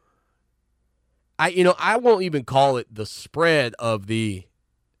 I won't even call it the spread of the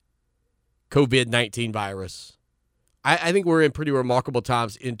COVID-19 virus. I think we're in pretty remarkable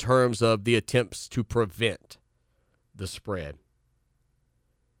times in terms of the attempts to prevent the spread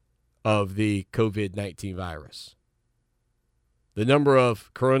of the COVID-19 virus. The number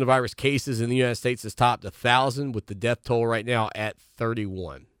of coronavirus cases in the United States has topped 1,000, with the death toll right now at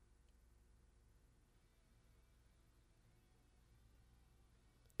 31.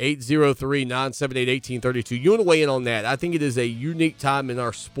 (803-978-1832). You want to weigh in on that? I think it is a unique time in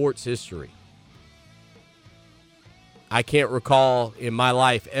our sports history. I can't recall in my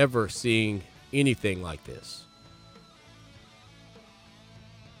life ever seeing anything like this.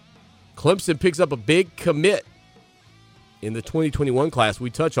 Clemson picks up a big commit in the 2021 class. We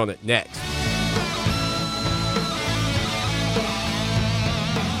touch on it next.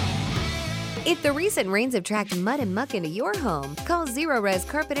 If the recent rains have tracked mud and muck into your home, call Zero Res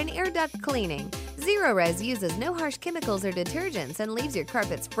Carpet and Air Duct Cleaning. Zero Res uses no harsh chemicals or detergents and leaves your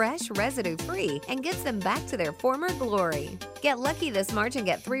carpets fresh, residue-free, and gets them back to their former glory. Get lucky this March and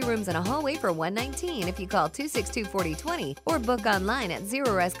get 3 rooms and a hallway for $119 if you call 262-4020 or book online at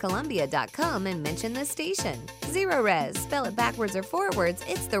ZeroResColumbia.com and mention this station. Zero Res, spell it backwards or forwards,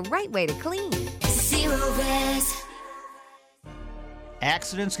 it's the right way to clean. Zero Res.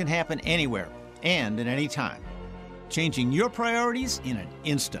 Accidents can happen anywhere and at any time, changing your priorities in an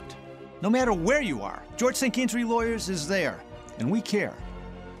instant. No matter where you are, George Sink Injury Lawyers is there, and we care.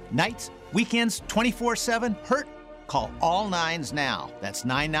 Nights, weekends, 24/7, hurt? Call all nines now. That's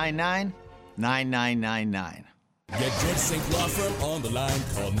 999-9999. Get George Sink Law Firm on the line.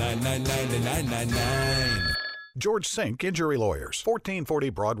 Call 999-9999. George Sink Injury Lawyers, 1440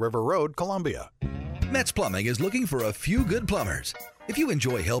 Broad River Road, Columbia. Metz Plumbing is looking for a few good plumbers. If you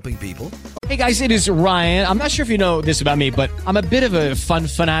enjoy helping people... Hey guys, it is Ryan. I'm not sure if you know this about me, but I'm a bit of a fun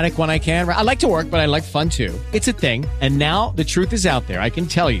fanatic when I can. I like to work, but I like fun too. It's a thing. And now the truth is out there. I can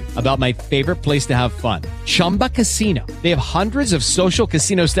tell you about my favorite place to have fun. Chumba Casino. They have hundreds of social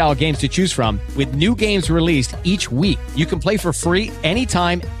casino style games to choose from with new games released each week. You can play for free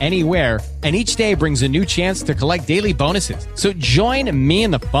anytime, anywhere. And each day brings a new chance to collect daily bonuses. So join me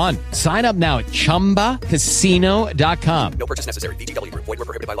in the fun. Sign up now at ChumbaCasino.com. No purchase necessary. VGW Group. Void where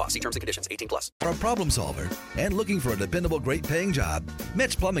prohibited by law. See terms and conditions. 18+. For a problem solver and looking for a dependable, great-paying job,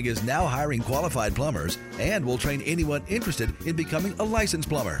 Metz Plumbing is now hiring qualified plumbers and will train anyone interested in becoming a licensed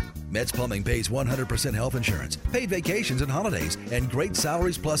plumber. Metz Plumbing pays 100% health insurance, paid vacations and holidays, and great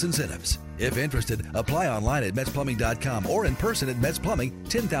salaries plus incentives. If interested, apply online at MetzPlumbing.com or in person at Metz Plumbing,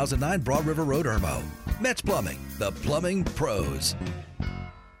 10,009 Broad River Road, Irmo. Metz Plumbing, the plumbing pros.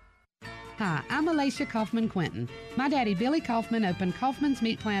 Hi, I'm Alicia Kaufman-Quinton. My daddy, Billy Kaufman, opened Kaufman's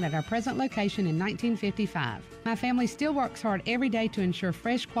Meat Plant at our present location in 1955. My family still works hard every day to ensure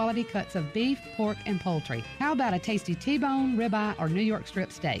fresh quality cuts of beef, pork, and poultry. How about a tasty T-bone, ribeye, or New York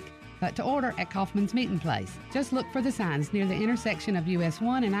strip steak? But to order at Kaufman's Meat and Place. Just look for the signs near the intersection of US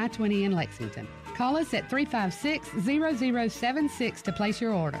 1 and I-20 in Lexington. Call us at 356-0076 to place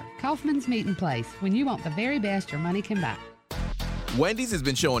your order. Kaufman's Meat and Place, when you want the very best your money can buy. Wendy's has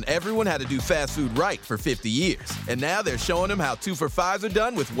been showing everyone how to do fast food right for 50 years. And now they're showing them how 2 for $5s are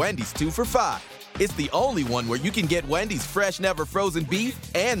done with Wendy's 2 for $5. It's the only one where you can get Wendy's fresh, never frozen beef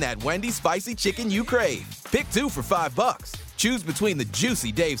and that Wendy's spicy chicken you crave. Pick 2 for $5. Choose between the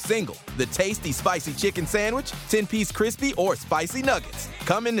juicy Dave Single, the tasty spicy chicken sandwich, 10-piece crispy, or spicy nuggets.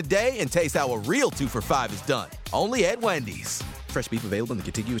 Come in today and taste how a real 2 for $5 is done. Only at Wendy's. Fresh beef available in the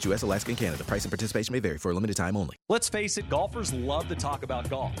contiguous U.S., Alaska, and Canada. Price and participation may vary for a limited time only. Let's face it, golfers love to talk about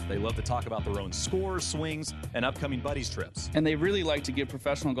golf. They love to talk about their own scores, swings, and upcoming buddies trips. And they really like to give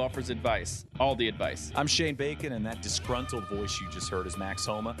professional golfers advice, all the advice. I'm Shane Bacon, and that disgruntled voice you just heard is Max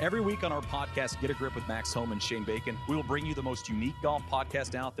Homa. Every week on our podcast, Get a Grip with Max Homa and Shane Bacon, we will bring you the most unique golf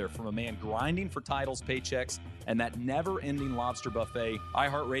podcast out there, from a man grinding for titles, paychecks, and that never-ending lobster buffet.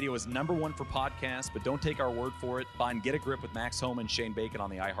 iHeartRadio is #1 for podcasts, but don't take our word for it. Find Get a Grip with Max Homa and Shane Bacon on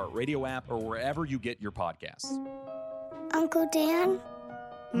the iHeartRadio app or wherever you get your podcasts. Uncle Dan?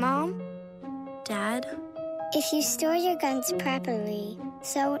 Mom? Dad? If you store your guns properly,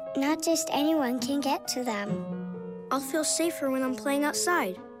 so not just anyone can get to them, I'll feel safer when I'm playing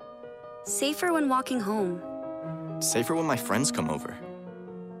outside. Safer when walking home. Safer when my friends come over.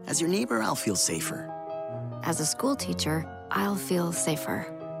 As your neighbor, I'll feel safer. As a school teacher, I'll feel safer.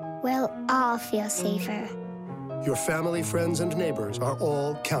 We'll all feel safer. Your family, friends, and neighbors are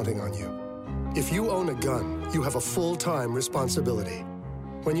all counting on you. If you own a gun, you have a full-time responsibility.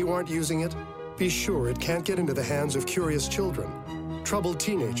 When you aren't using it, be sure it can't get into the hands of curious children, troubled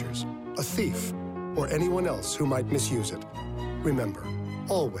teenagers, a thief, or anyone else who might misuse it. Remember,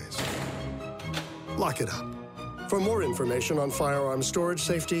 always, lock it up. For more information on firearm storage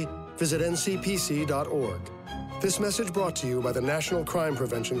safety, visit ncpc.org. This message brought to you by the National Crime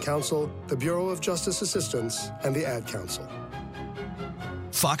Prevention Council, the Bureau of Justice Assistance, and the Ad Council.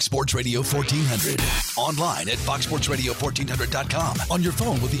 Fox Sports Radio 1400. Online at foxsportsradio1400.com. On your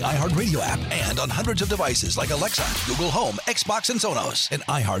phone with the iHeartRadio app and on hundreds of devices like Alexa, Google Home, Xbox, and Sonos. An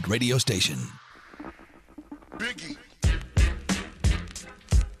iHeartRadio station. Biggie.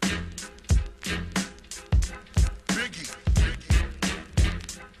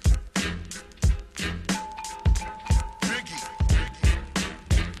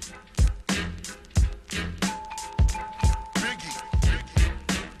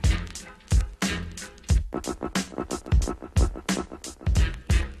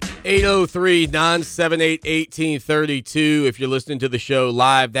 803-978-1832. If you're listening to the show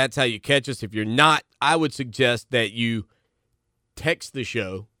live, that's how you catch us. If you're not, I would suggest that you text the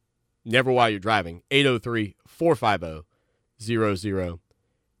show, never while you're driving, 803-450-0086.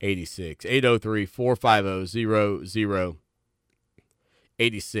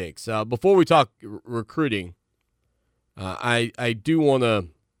 803-450-0086. Before we talk recruiting, I do want to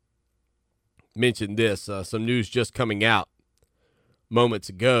mention this. Some news just coming out moments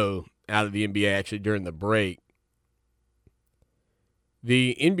ago out of the NBA, actually during the break.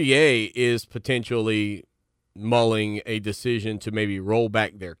 The NBA is potentially mulling a decision to maybe roll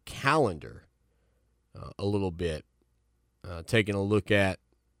back their calendar a little bit. Taking a look at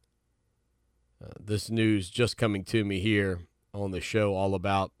this news just coming to me here on the show, all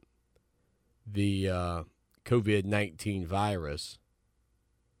about the COVID-19 virus.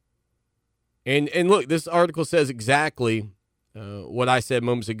 And look, this article says exactly what I said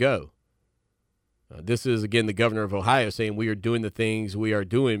moments ago. This is, again, the governor of Ohio saying we are doing the things we are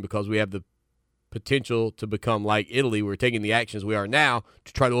doing because we have the potential to become like Italy. We're taking the actions we are now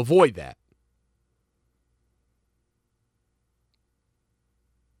to try to avoid that.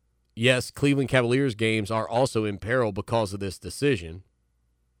 Yes, Cleveland Cavaliers games are also in peril because of this decision.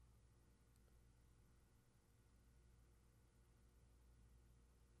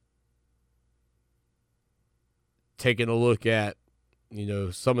 Taking a look at,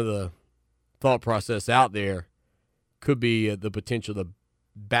 some of the thought process out there, could be the potential to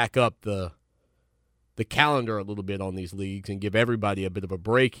back up the calendar a little bit on these leagues and give everybody a bit of a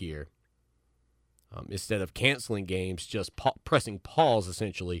break here. Instead of canceling games, just pressing pause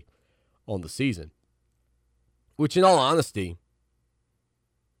essentially on the season, which in all honesty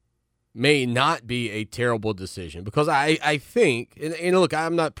may not be a terrible decision, because I think, and look,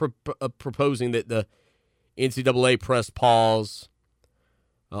 I'm not proposing that the NCAA press pause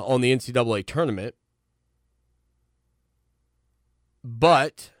on the NCAA tournament,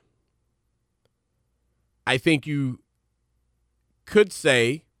 but I think you could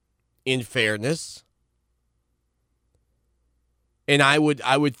say, in fairness, and I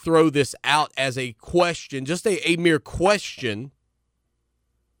would throw this out as a question, just a mere question,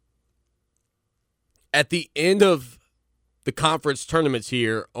 at the end of the conference tournaments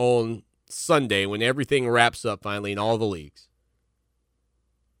here on Sunday, when everything wraps up finally in all the leagues,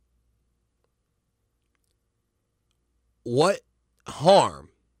 what harm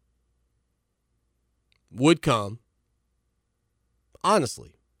would come,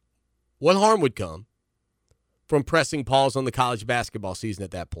 honestly, what harm would come from pressing pause on the college basketball season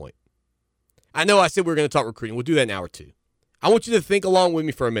at that point? I know I said we were going to talk recruiting. We'll do that in hour 2. I want you to think along with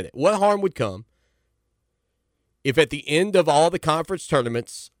me for a minute. What harm would come if at the end of all the conference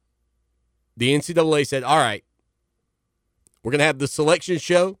tournaments, the NCAA said, all right, we're going to have the selection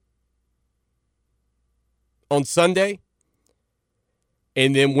show on Sunday,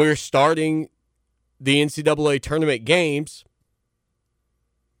 and then we're starting the NCAA tournament games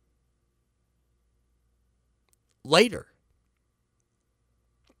later?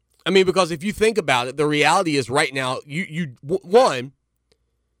 I mean, because if you think about it, the reality is right now, you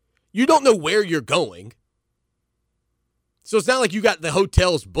don't know where you're going. So it's not like you got the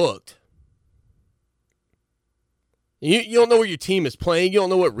hotels booked. You don't know where your team is playing. You don't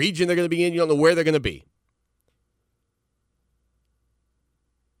know what region they're going to be in. You don't know where they're going to be.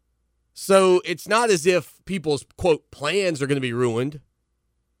 So it's not as if people's, quote, plans are going to be ruined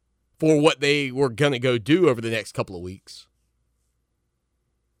for what they were going to go do over the next couple of weeks.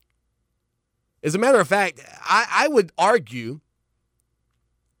 As a matter of fact, I would argue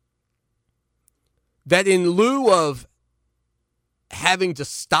that in lieu of having to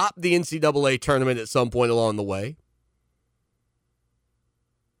stop the NCAA tournament at some point along the way,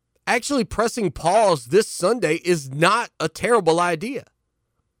 actually pressing pause this Sunday is not a terrible idea.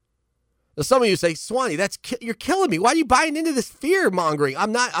 Now, some of you say, Swanny, you're killing me. Why are you buying into this fear mongering?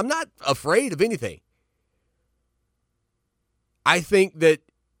 I'm not afraid of anything. I think that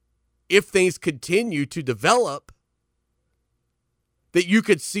if things continue to develop, that you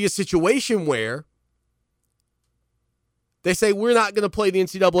could see a situation where they say, we're not going to play the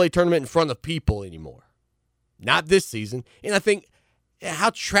NCAA tournament in front of people anymore. Not this season. And I think,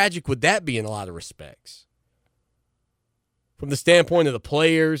 how tragic would that be in a lot of respects? From the standpoint of the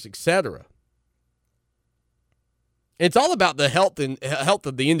players, etc. It's all about the health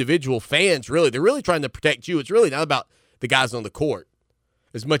of the individual fans, really. They're really trying to protect you. It's really not about the guys on the court,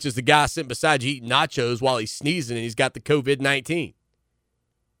 as much as the guy sitting beside you eating nachos while he's sneezing and he's got the COVID-19.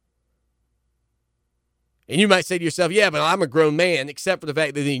 And you might say to yourself, yeah, but I'm a grown man, except for the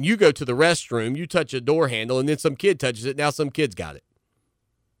fact that then you go to the restroom, you touch a door handle, and then some kid touches it. Now some kid's got it.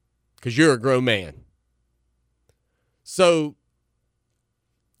 because you're a grown man. So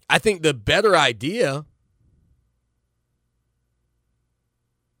I think the better idea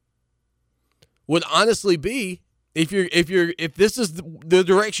would honestly be if this is the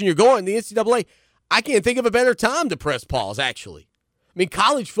direction you're going, the NCAA, I can't think of a better time to press pause, actually. I mean,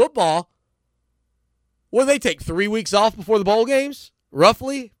 college football, what do they take, 3 weeks off before the bowl games,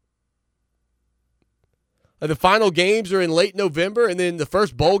 roughly? The final games are in late November, and then the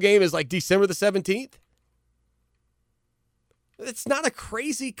first bowl game is like December the 17th. It's not a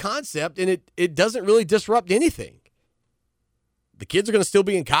crazy concept, and it doesn't really disrupt anything. The kids are going to still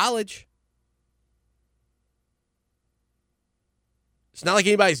be in college. It's not like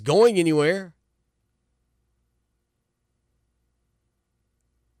anybody's going anywhere.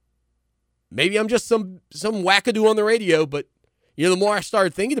 Maybe I'm just some wackadoo on the radio, but the more I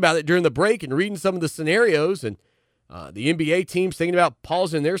started thinking about it during the break and reading some of the scenarios and the NBA teams thinking about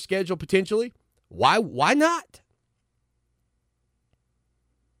pausing their schedule potentially, why not?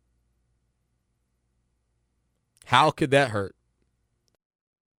 How could that hurt?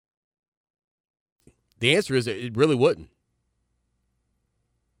 The answer is it really wouldn't.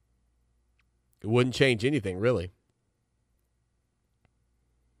 It wouldn't change anything, really.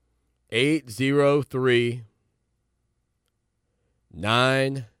 803-978-1832.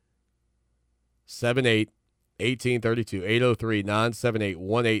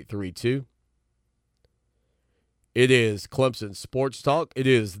 803-978-1832. It is Clemson Sports Talk. It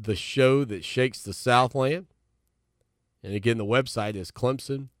is the show that shakes the Southland. And again, the website is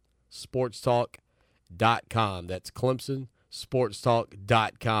ClemsonSportsTalk.com. That's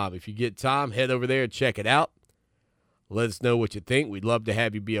ClemsonSportsTalk.com. If you get time, head over there and check it out. Let us know what you think. We'd love to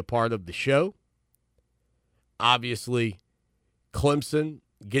have you be a part of the show. Obviously, Clemson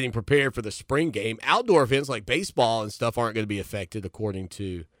getting prepared for the spring game. Outdoor events like baseball and stuff aren't going to be affected according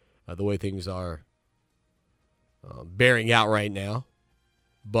to the way things are bearing out right now.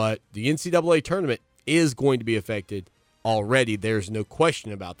 But the NCAA tournament is going to be affected already. There's no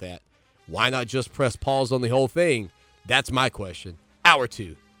question about that. Why not just press pause on the whole thing? That's my question. Hour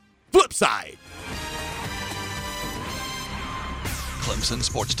 2. Flip side. Clemson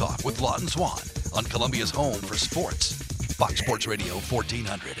Sports Talk with Lawton Swan on Columbia's home for sports. Fox Sports Radio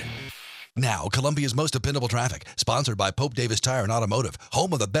 1400. Now, Columbia's most dependable traffic, sponsored by Pope Davis Tire and Automotive,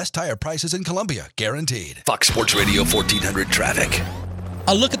 home of the best tire prices in Columbia, guaranteed. Fox Sports Radio 1400 traffic.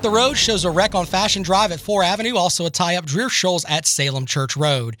 A look at the road shows a wreck on Fashion Drive at 4 Avenue, also a tie-up Dreer Shoals at Salem Church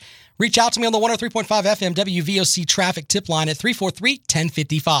Road. Reach out to me on the 103.5 FM WVOC traffic tip line at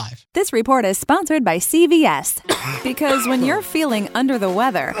 343-1055. This report is sponsored by CVS. Because when you're feeling under the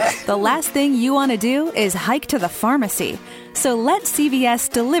weather, the last thing you want to do is hike to the pharmacy. So let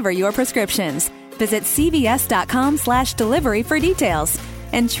CVS deliver your prescriptions. Visit cvs.com/delivery for details.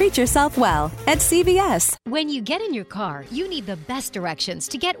 And treat yourself well at CVS. When you get in your car, you need the best directions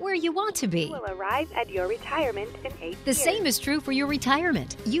to get where you want to be. Will arrive at your retirement in 8 years. The same is true for your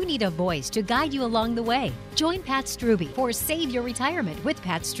retirement. You need a voice to guide you along the way. Join Pat Strube for Save Your Retirement with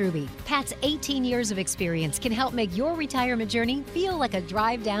Pat Strube. Pat's 18 years of experience can help make your retirement journey feel like a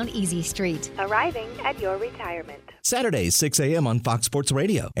drive down easy street. Arriving at your retirement. Saturdays 6 a.m. on Fox Sports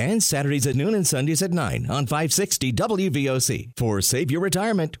Radio and Saturdays at noon and Sundays at 9 on 560 WVOC for Save Your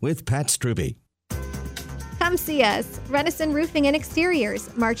Retirement with Pat Strube. Come see us, Renison Roofing and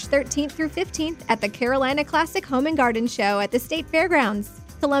Exteriors, March 13th through 15th at the Carolina Classic Home and Garden Show at the State Fairgrounds,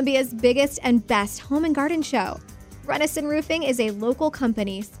 Columbia's biggest and best home and garden show. Renison Roofing is a local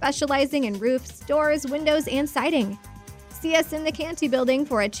company specializing in roofs, doors, windows, and siding. See us in the Canty Building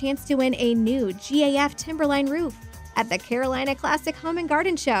for a chance to win a new GAF Timberline roof at the Carolina Classic Home and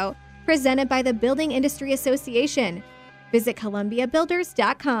Garden Show, presented by the Building Industry Association. Visit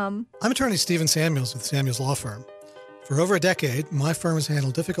ColumbiaBuilders.com. I'm attorney Stephen Samuels with Samuels Law Firm. For over a decade, my firm has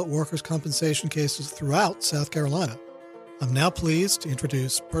handled difficult workers' compensation cases throughout South Carolina. I'm now pleased to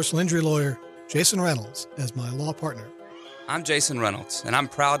introduce personal injury lawyer Jason Reynolds as my law partner. I'm Jason Reynolds, and I'm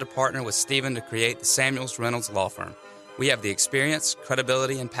proud to partner with Stephen to create the Samuels Reynolds Law Firm. We have the experience,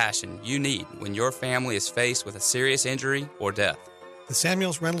 credibility, and passion you need when your family is faced with a serious injury or death. The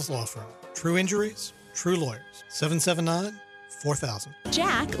Samuels Reynolds Law Firm. True injuries, true lawyers. 779-4000.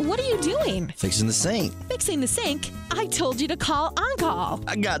 Jack, what are you doing? Fixing the sink. Fixing the sink? I told you to call OnCall.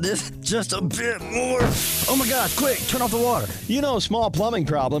 I got this. Just a bit more. Oh my gosh, quick, turn off the water. You know, small plumbing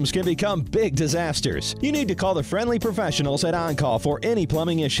problems can become big disasters. You need to call the friendly professionals at OnCall for any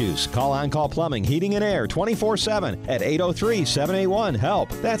plumbing issues. Call OnCall Plumbing, Heating, and Air 24/7 at 803-781-HELP.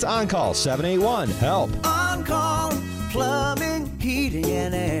 That's OnCall 781-HELP. OnCall Plumbing, Heating,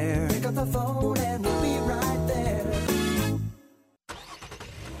 and Air. Pick up the phone and we'll be right there.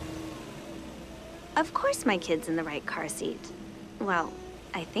 Of course my kid's in the right car seat. Well,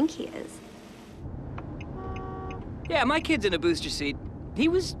 I think he is. Yeah, my kid's in a booster seat. He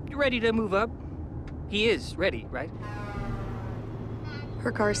was ready to move up. He is ready, right?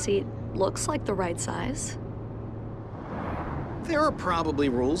 Her car seat looks like the right size. There are probably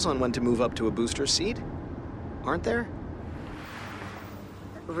rules on when to move up to a booster seat, aren't there?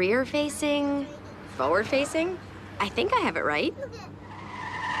 Rear facing, forward facing. I think I have it right.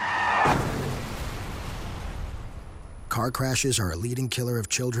 Car crashes are a leading killer of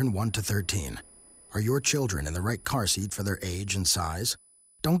children 1 to 13. Are your children in the right car seat for their age and size?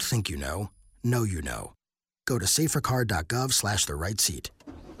 Don't think you know. Know you know. Go to safercar.gov/the right seat.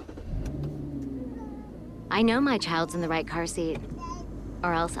 I know my child's in the right car seat,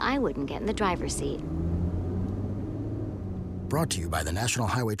 or else I wouldn't get in the driver's seat. Brought to you by the National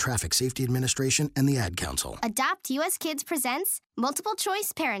Highway Traffic Safety Administration and the Ad Council. Adopt US Kids presents Multiple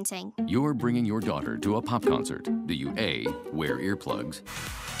Choice Parenting. You're bringing your daughter to a pop concert. Do you A, wear earplugs?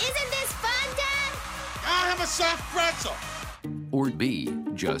 Isn't this fun, Dad? I have a soft pretzel. Or B,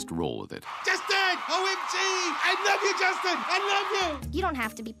 just roll with it? Justin! OMG! I love you, Justin! I love you! You don't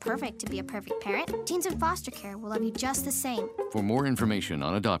have to be perfect to be a perfect parent. Teens in foster care will love you just the same. For more information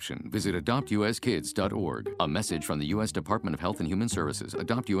on adoption, visit adoptuskids.org. A message from the U.S. Department of Health and Human Services,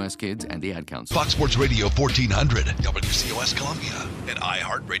 Adopt U.S. Kids, and the Ad Council. Fox Sports Radio 1400, WCOS Columbia, an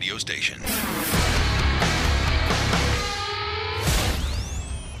iHeart radio station.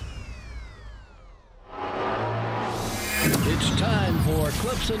 It's time for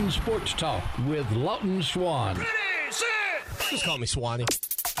Clemson Sports Talk with Lawton Swan. Ready, set. Just call me Swanny.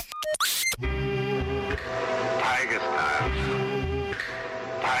 Tiger style.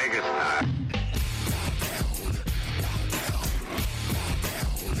 Tiger style.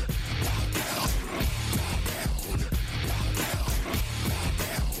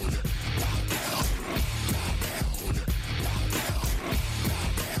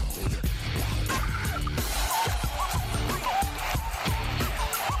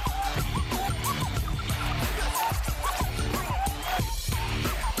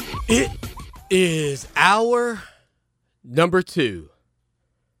 It is hour number 2.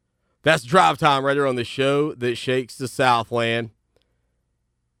 That's drive time right here on the show that shakes the Southland.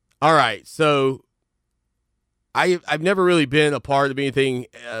 All right, so I've never really been a part of anything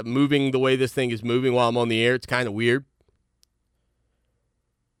moving the way this thing is moving while I'm on the air. It's kind of weird.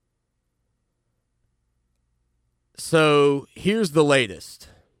 So here's the latest.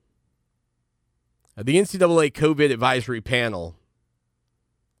 The NCAA COVID Advisory Panel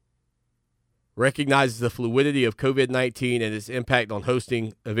recognizes the fluidity of COVID-19 and its impact on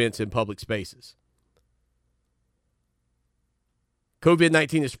hosting events in public spaces.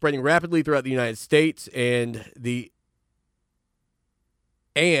 COVID-19 is spreading rapidly throughout the United States, and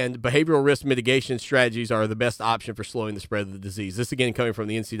behavioral risk mitigation strategies are the best option for slowing the spread of the disease. This again coming from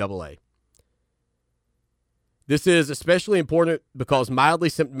the NCAA. This is especially important because mildly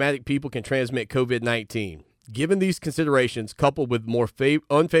symptomatic people can transmit COVID-19. Given these considerations, coupled with more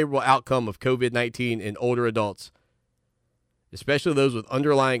unfavorable outcome of COVID-19 in older adults, especially those with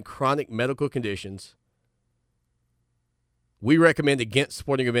underlying chronic medical conditions, we recommend against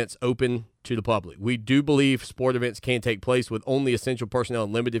sporting events open to the public. We do believe sport events can take place with only essential personnel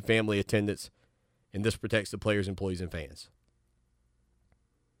and limited family attendance, and this protects the players, employees, and fans.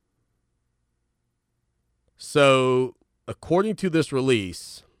 So, according to this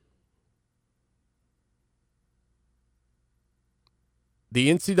release, the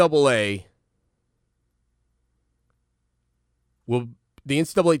NCAA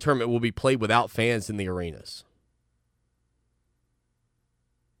tournament will be played without fans in the arenas.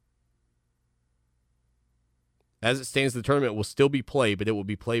 As it stands, the tournament will still be played, but it will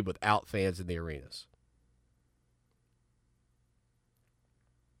be played without fans in the arenas.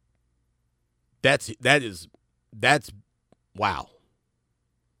 That's wow.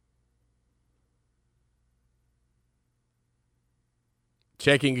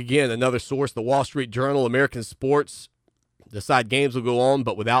 Checking again, another source, the Wall Street Journal, American Sports decide games will go on,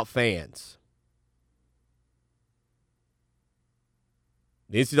 but without fans.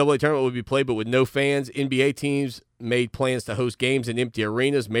 The NCAA tournament will be played, but with no fans. NBA teams made plans to host games in empty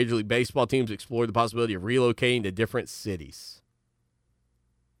arenas. Major League Baseball teams explored the possibility of relocating to different cities.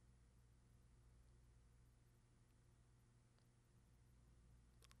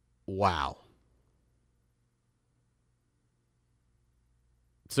 Wow.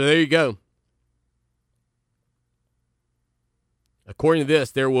 So there you go. According to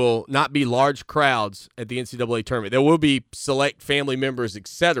this, there will not be large crowds at the NCAA tournament. There will be select family members,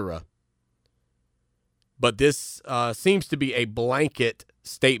 etc. But this seems to be a blanket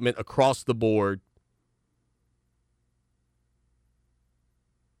statement across the board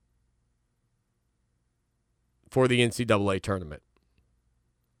for the NCAA tournament.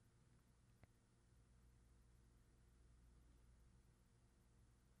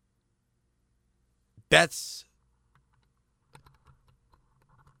 That's,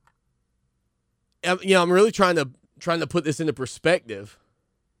 I'm really trying to put this into perspective.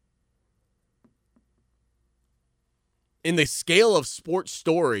 In the scale of sports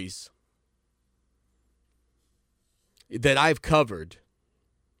stories that I've covered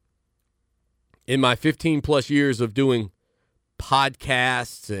in my 15 plus years of doing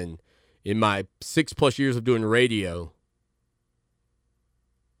podcasts and in my 6+ years of doing radio,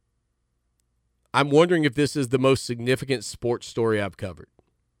 I'm wondering if this is the most significant sports story I've covered.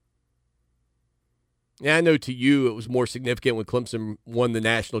 Yeah, I know to you it was more significant when Clemson won the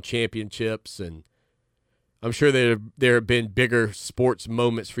national championships, and I'm sure there have been bigger sports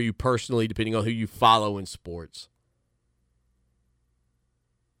moments for you personally, depending on who you follow in sports.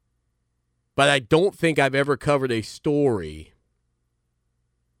 But I don't think I've ever covered a story.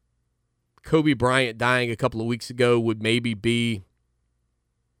 Kobe Bryant dying a couple of weeks ago would maybe be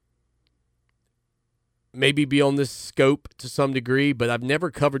on this scope to some degree, but I've never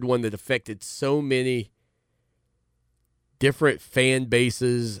covered one that affected so many different fan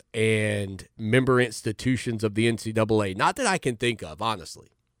bases and member institutions of the NCAA. Not that I can think of, honestly.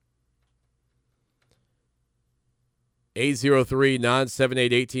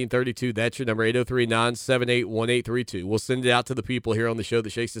 803-978-1832. That's your number, 803-978-1832. We'll send it out to the people here on the show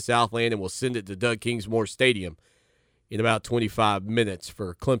that shakes the Southland, and we'll send it to Doug Kingsmore Stadium in about 25 minutes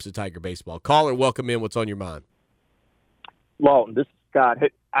for Clemson Tiger baseball. Caller, welcome in. What's on your mind? Lawton, this is Scott.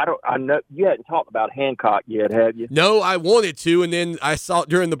 I know you hadn't talked about Hancock yet, have you? No, I wanted to, and then I saw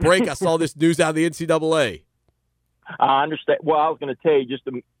during the break, I saw this news out of the NCAA. I understand. Well, I was going to tell you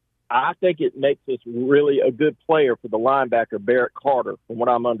I think it makes us really a good player for the linebacker Barrett Carter, from what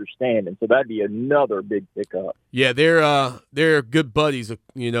I'm understanding. So that'd be another big pickup. Yeah, they're good buddies.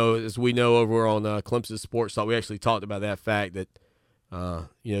 As we know over on Clemson Sports Talk, we actually talked about that fact that they're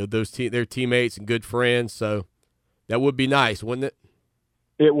teammates and good friends. So that would be nice, wouldn't it?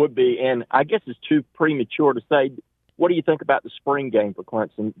 It would be, and I guess it's too premature to say. What do you think about the spring game for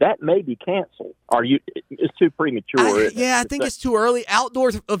Clemson? That may be canceled. It's too premature. I think it's too early.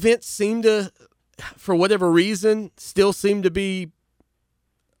 Outdoor events seem to, for whatever reason, still seem to be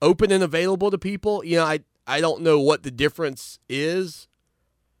open and available to people. I don't know what the difference is.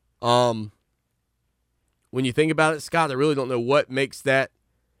 When you think about it, Scott, I really don't know what makes that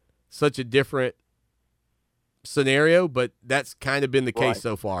such a different scenario, but that's kind of been the case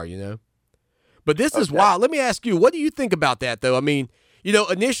so far, But this is wild. Let me ask you, what do you think about that, though? I mean,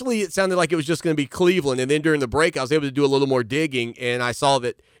 initially it sounded like it was just going to be Cleveland, and then during the break I was able to do a little more digging, and I saw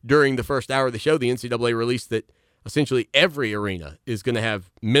that during the first hour of the show, the NCAA released that essentially every arena is going to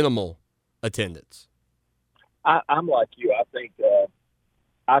have minimal attendance. I'm like you.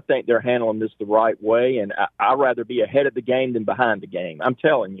 I think they're handling this the right way, and I'd rather be ahead of the game than behind the game. I'm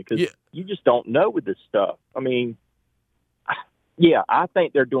telling you, because you just don't know with this stuff. I mean, I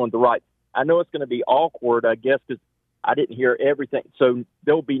think they're doing the right. I know it's going to be awkward, I guess, because I didn't hear everything. So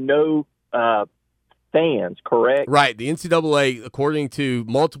there'll be no fans, correct? Right. The NCAA, according to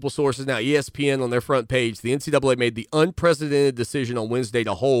multiple sources now, ESPN on their front page, the NCAA made the unprecedented decision on Wednesday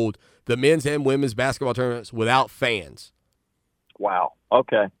to hold the men's and women's basketball tournaments without fans. Wow.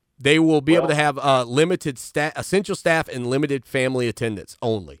 Okay. They will be able to have limited essential staff and limited family attendance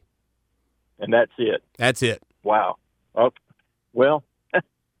only. And that's it? That's it. Wow. Okay. Well,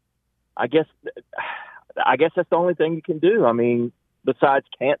 I guess that's the only thing you can do. I mean, besides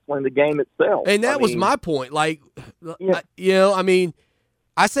canceling the game itself. And that was my point. Like, I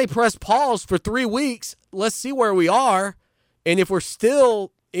say press pause for 3 weeks. Let's see where we are, and if we're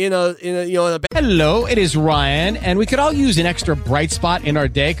still in a. Hello, it is Ryan, and we could all use an extra bright spot in our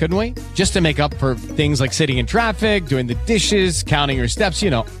day, couldn't we? Just to make up for things like sitting in traffic, doing the dishes, counting your steps,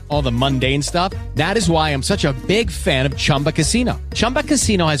 all the mundane stuff. That is why I'm such a big fan of Chumba Casino. Chumba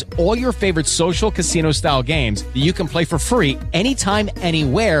Casino has all your favorite social casino-style games that you can play for free anytime,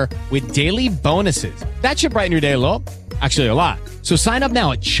 anywhere with daily bonuses. That should brighten your day a little. Actually, a lot. So sign up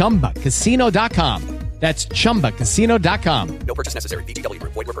now at ChumbaCasino.com. That's ChumbaCasino.com. No purchase necessary. VGW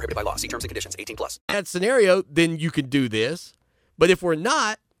Group. Void where prohibited by law. See terms and conditions. 18+. That scenario, then you can do this. But if we're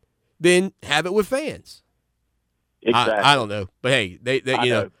not, then have it with fans. Exactly. I don't know, but hey, they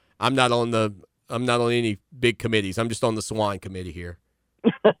I'm not on any big committees. I'm just on the Swan committee here.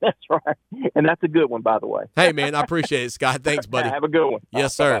 That's right, and that's a good one, by the way. Hey, man, I appreciate it, Scott. Thanks, buddy. Have a good one.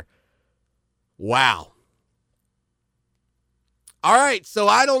 Yes, sir. Bye-bye. Wow. All right, so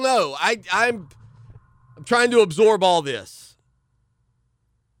I don't know. I'm trying to absorb all this.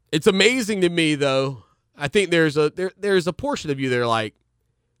 It's amazing to me, though, I think there's a portion of you that are like,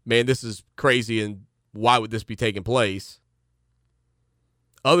 man, this is crazy, and why would this be taking place?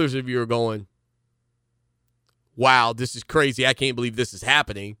 Others of you are going, wow, this is crazy. I can't believe this is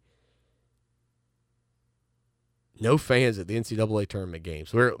happening. No fans at the NCAA tournament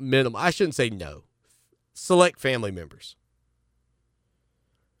games. We're minimum. I shouldn't say no. Select family members.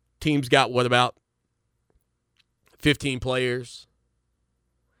 Teams got what, about 15 players?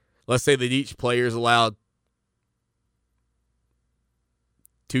 Let's say that each player is allowed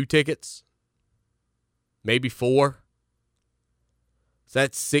 2 tickets, maybe 4. So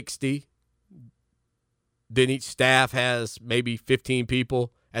that's 60. Then each staff has maybe 15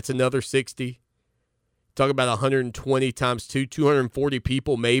 people. That's another 60. Talk about 120 times 2, 240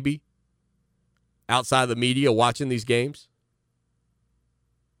 people maybe outside of the media watching these games.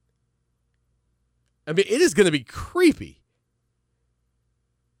 I mean, it is going to be creepy.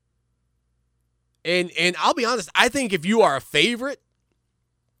 And I'll be honest, I think if you are a favorite,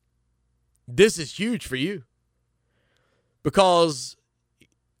 this is huge for you. Because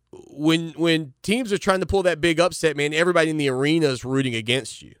when teams are trying to pull that big upset, man, everybody in the arena is rooting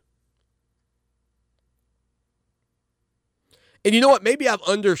against you. And you know what? Maybe I've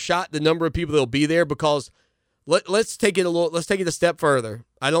undershot the number of people that will be there, because let's take it a step further.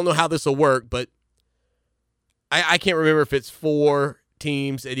 I don't know how this will work, but I can't remember if it's 4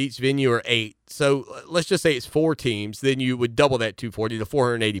 teams at each venue or 8. So let's just say it's 4 teams. Then you would double that 240 to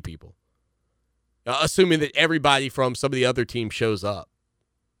 480 people, assuming that everybody from some of the other teams shows up.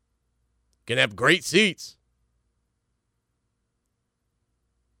 Gonna have great seats.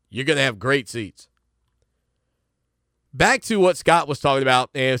 You're gonna have great seats. Back to what Scott was talking about,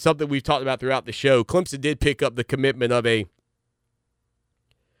 and something we've talked about throughout the show. Clemson did pick up the commitment of a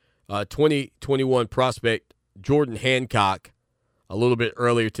 2021 prospect, Jordan Hancock, a little bit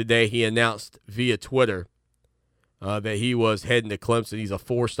earlier today. He announced via Twitter that he was heading to Clemson. He's a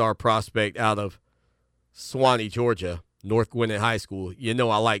 4-star prospect out of Swanny, Georgia, North Gwinnett High School. You know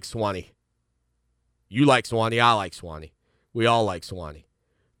I like Swanny. You like Swanny, I like Swanny. We all like Swanny.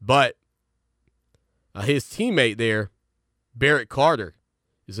 But his teammate there, Barrett Carter,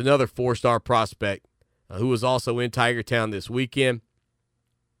 is another 4-star prospect who was also in Tiger Town this weekend.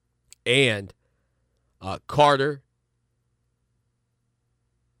 And Carter,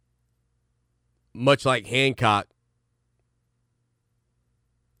 much like Hancock,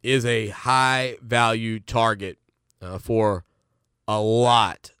 is a high-value target for a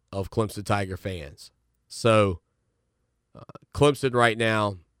lot of Clemson Tiger fans. So Clemson right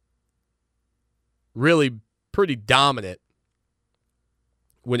now really pretty dominant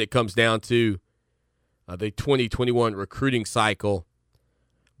when it comes down to the 2021 recruiting cycle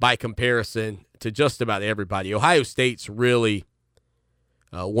by comparison to just about everybody. Ohio State's really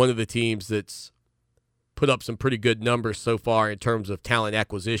one of the teams that's put up some pretty good numbers so far in terms of talent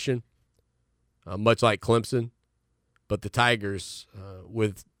acquisition, much like Clemson. But the Tigers,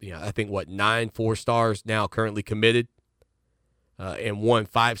 with I think 9 4-stars now currently committed, and 1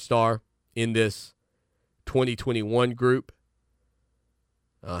 5-star in this 2021 group.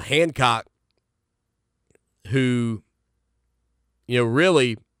 Hancock, who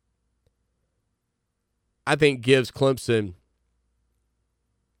really, I think gives Clemson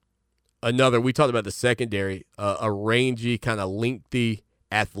another. We talked about the secondary, a rangy, kind of lengthy,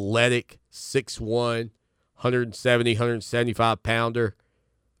 athletic, 6'1", 170, 175 pounder,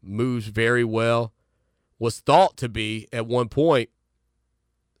 moves very well. Was thought to be at one point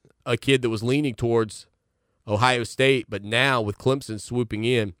a kid that was leaning towards Ohio State, but now with Clemson swooping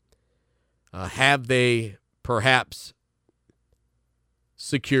in, have they perhaps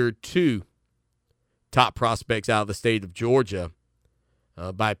secured 2 top prospects out of the state of Georgia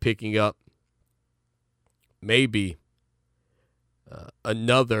by picking up maybe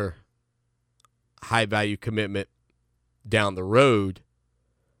another high-value commitment down the road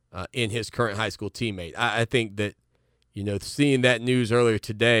in his current high school teammate? I think that, seeing that news earlier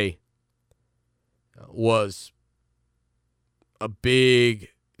today was a big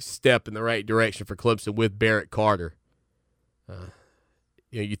step in the right direction for Clemson with Barrett Carter.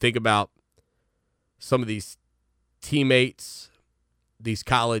 You think about some of these teammates, these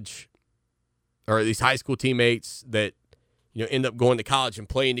college or these high school teammates that end up going to college and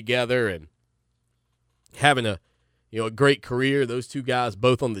playing together and having a great career. Those 2 guys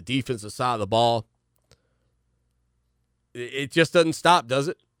both on the defensive side of the ball. It just doesn't stop, does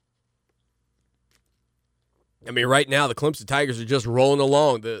it? I mean, right now the Clemson Tigers are just rolling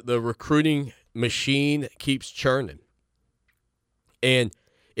along. The recruiting machine keeps churning. And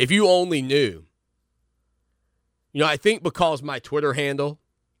if you only knew, I think because my Twitter handle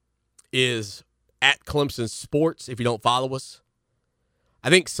is at Clemson Sports if you don't follow us. I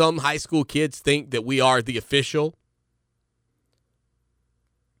think some high school kids think that we are the official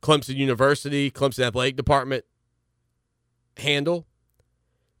Clemson University, Clemson Athletic Department handle.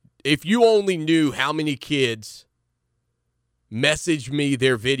 If you only knew how many kids message me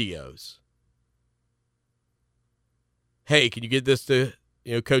their videos. Hey, can you get this to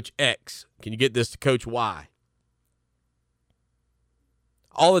Coach X? Can you get this to Coach Y?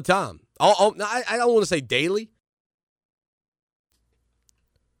 All the time. I don't want to say daily.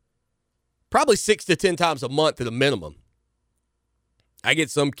 Probably 6 to 10 times a month at a minimum. I get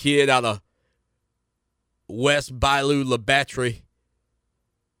some kid out of West Bayou La Batterie,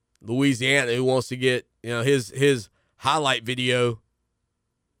 Louisiana, who wants to get his highlight video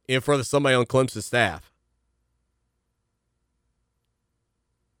in front of somebody on Clemson staff.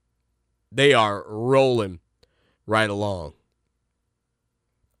 They are rolling right along.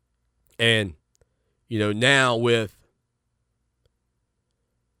 And, now with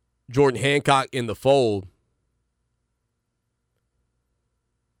Jordan Hancock in the fold,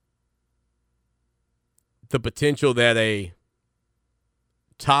 the potential that a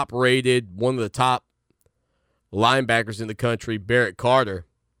top-rated, one of the top linebackers in the country, Barrett Carter,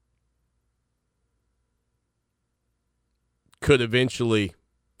 could eventually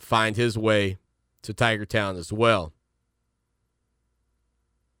find his way to Tiger Town as well.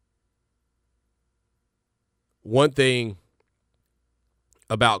 One thing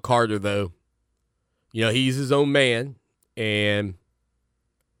about Carter, though, he's his own man, and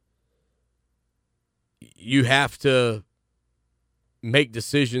you have to make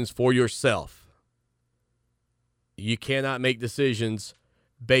decisions for yourself. You cannot make decisions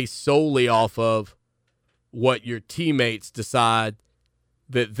based solely off of what your teammates decide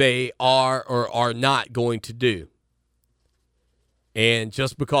that they are or are not going to do. And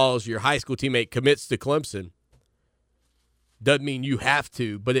just because your high school teammate commits to Clemson doesn't mean you have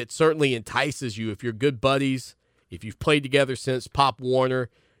to, but it certainly entices you if you're good buddies, if you've played together since Pop Warner,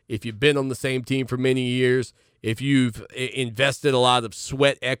 if you've been on the same team for many years, if you've invested a lot of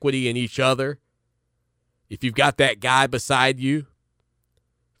sweat equity in each other, if you've got that guy beside you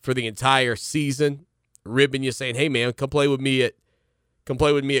for the entire season, ribbing you saying, hey, man, come play with me at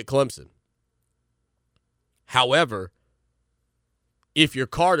Clemson. However, if you're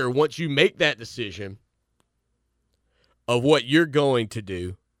Carter, once you make that decision of what you're going to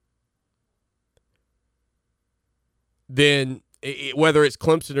do, then whether it's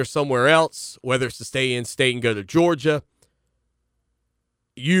Clemson or somewhere else, whether it's to stay in state and go to Georgia,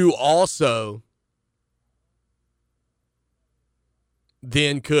 you also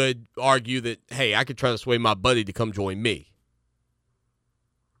then could argue that, hey, I could try to sway my buddy to come join me.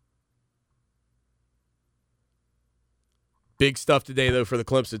 Big stuff today, though, for the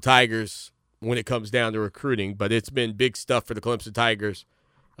Clemson Tigers when it comes down to recruiting, but it's been big stuff for the Clemson Tigers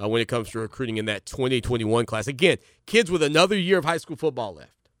when it comes to recruiting in that 2021 class. Again, kids with another year of high school football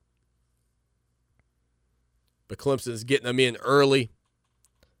left. But Clemson's getting them in early,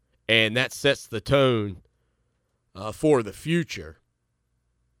 and that sets the tone for the future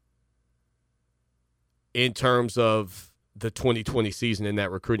in terms of the 2020 season in that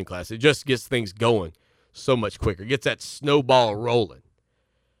recruiting class. It just gets things going so much quicker. Gets that snowball rolling.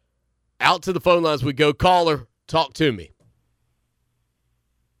 Out to the phone lines we go. Caller, talk to me.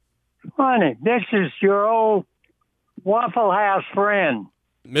 Swanny, this is your old Waffle House friend.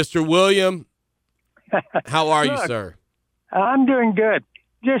 Mr. William, how are you, sir? I'm doing good.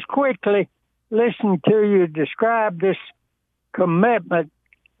 Just quickly, listen to you describe this commitment.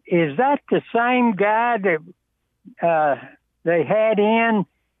 Is that the same guy that they had in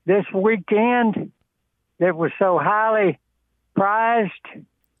this weekend that was so highly prized?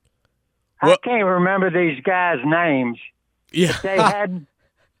 Well, I can't remember these guys' names. Yeah, they had.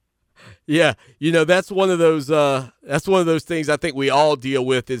 Yeah, that's one of those things I think we all deal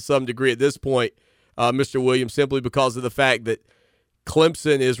with in some degree at this point, Mr. Williams, simply because of the fact that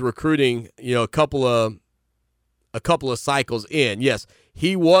Clemson is recruiting, a couple of cycles in. Yes,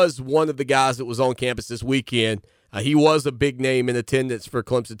 he was one of the guys that was on campus this weekend. He was a big name in attendance for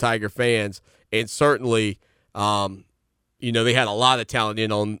Clemson Tiger fans, and certainly, they had a lot of talent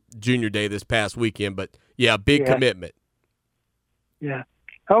in on Junior Day this past weekend. But yeah, big commitment. Yeah.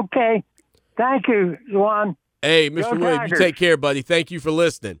 Okay. Thank you, Juan. Hey, Mr. Williams, you take care, buddy. Thank you for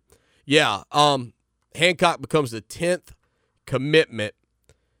listening. Yeah, Hancock becomes the 10th commitment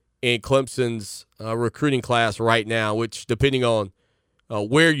in Clemson's recruiting class right now, which, depending on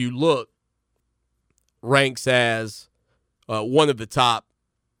where you look, ranks as one of the top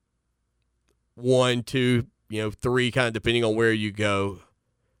 1, 2, 3, kind of depending on where you go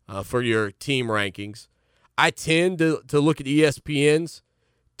for your team rankings. I tend to look at ESPN's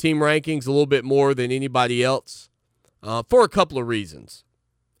team rankings a little bit more than anybody else for a couple of reasons.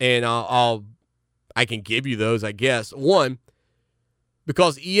 And I can give you those, I guess. One,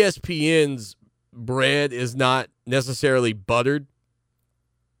 because ESPN's bread is not necessarily buttered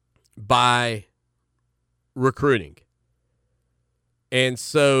by recruiting. And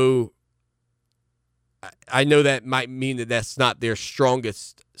so I know that might mean that that's not their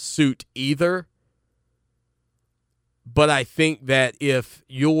strongest suit either. But I think that if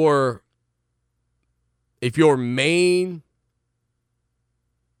your main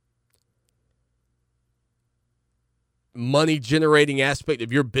money-generating aspect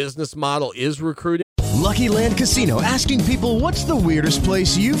of your business model is recruiting. Lucky Land Casino, asking people, what's the weirdest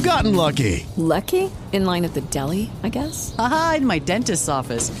place you've gotten lucky? Lucky? In line at the deli, I guess? Aha, in my dentist's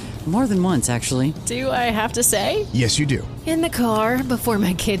office. More than once, actually. Do I have to say? Yes, you do. In the car before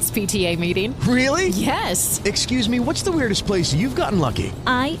my kids' PTA meeting. Really? Yes. Excuse me, what's the weirdest place you've gotten lucky?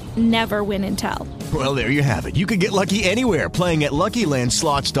 I never win and tell. Well, there you have it. You can get lucky anywhere, playing at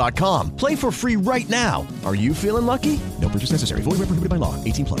LuckyLandSlots.com. Play for free right now. Are you feeling lucky? No purchase necessary. Void where prohibited by law.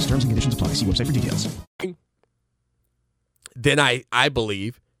 18+. Terms and conditions apply. See website for details. Then I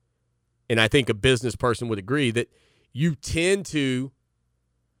believe, and I think a business person would agree, that you tend to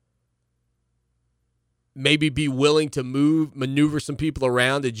maybe be willing to maneuver some people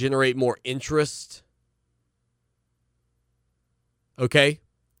around to generate more interest. Okay?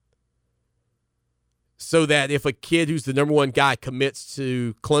 So that if a kid who's the number one guy commits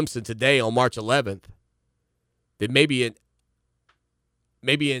to Clemson today on March 11th, then maybe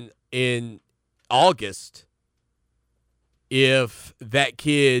in August, if that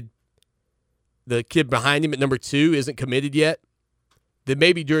kid, the kid behind him at number 2 isn't committed yet, then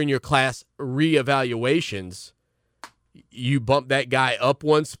maybe during your class reevaluations, you bump that guy up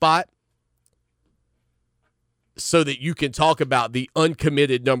one spot so that you can talk about the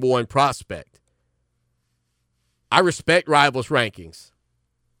uncommitted number 1 prospect. I respect Rivals rankings.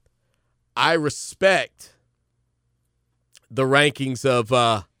 I respect the rankings of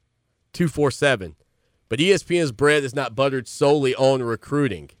 247. But ESPN's bread is not buttered solely on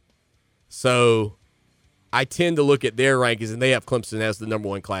recruiting. So I tend to look at their rankings, and they have Clemson as the number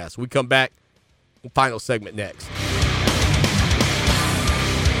 1 class. We come back, final segment next.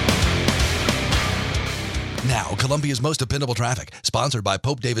 Now, Columbia's most dependable traffic, sponsored by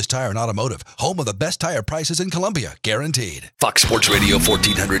Pope Davis Tire and Automotive, home of the best tire prices in Columbia, guaranteed. Fox Sports Radio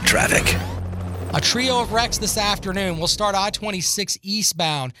 1400 traffic. A trio of wrecks this afternoon. We'll start I-26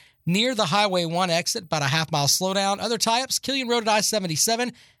 eastbound near the Highway 1 exit, about a half-mile slowdown. Other tie-ups, Killian Road at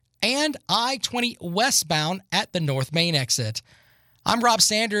I-77 and I-20 westbound at the North Main exit. I'm Rob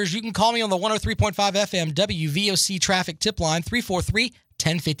Sanders. You can call me on the 103.5 FM WVOC traffic tip line,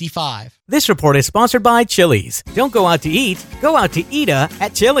 343-1055. This report is sponsored by Chili's. Don't go out to eat, go out to eat-a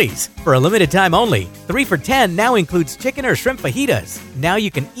at Chili's. For a limited time only, 3 for $10 now includes chicken or shrimp fajitas. Now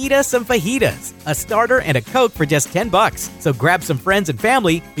you can eat us some fajitas, a starter and a Coke for just $10. So grab some friends and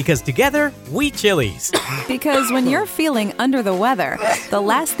family, because together, we Chili's. Because when you're feeling under the weather, the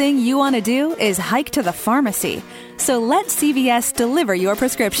last thing you want to do is hike to the pharmacy. So let CVS deliver your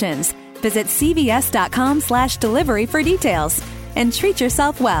prescriptions. Visit cvs.com/delivery for details. And treat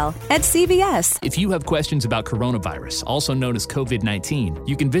yourself well at CVS. If you have questions about coronavirus, also known as COVID-19,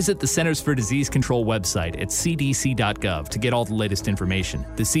 you can visit the Centers for Disease Control website at cdc.gov to get all the latest information.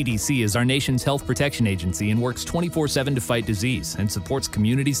 The CDC is our nation's health protection agency and works 24/7 to fight disease and supports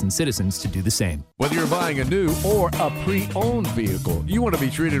communities and citizens to do the same. Whether you're buying a new or a pre-owned vehicle, you want to be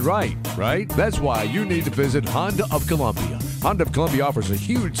treated right? That's why you need to visit Honda of Columbia. Honda of Columbia offers a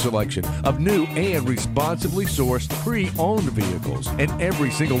huge selection of new and responsibly sourced pre-owned vehicles. And every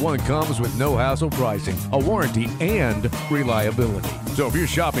single one comes with no hassle pricing, a warranty, and reliability. So if you're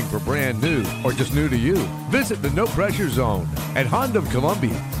shopping for brand new or just new to you, visit the No Pressure Zone at Honda of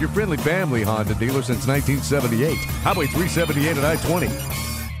Columbia, your friendly family Honda dealer since 1978. Highway 378 at I-20.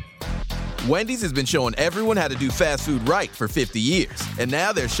 Wendy's has been showing everyone how to do fast food right for 50 years. And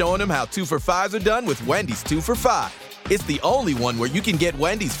now they're showing them how 2 for $5s are done with Wendy's 2 for $5. It's the only one where you can get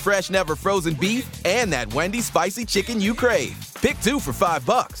Wendy's fresh, never frozen beef and that Wendy's spicy chicken you crave. Pick 2 for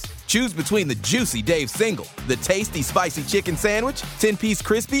 $5. Choose between the juicy Dave Single, the tasty spicy chicken sandwich, 10-piece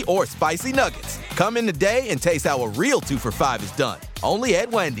crispy, or spicy nuggets. Come in today and taste how a real 2 for $5 is done. Only at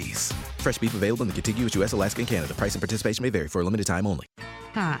Wendy's. Fresh beef available in the contiguous U.S., Alaska, and Canada. Price and participation may vary for a limited time only.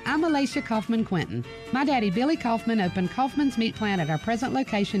 Hi, I'm Alicia Kaufman Quinton. My daddy, Billy Kaufman, opened Kaufman's Meat Plant at our present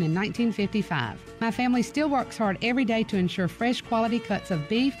location in 1955. My family still works hard every day to ensure fresh quality cuts of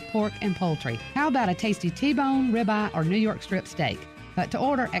beef, pork, and poultry. How about a tasty T-bone, ribeye, or New York strip steak? but to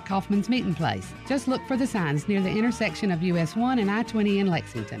order at Kaufman's Meeting Place. Just look for the signs near the intersection of US 1 and I-20 in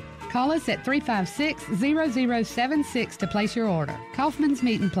Lexington. Call us at 356-0076 to place your order. Kaufman's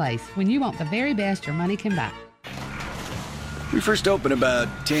Meeting Place, when you want the very best your money can buy. We first opened about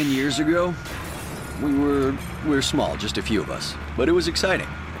 10 years ago. We were small, just a few of us, but it was exciting.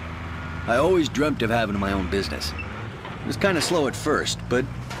 I always dreamt of having my own business. It was kind of slow at first, but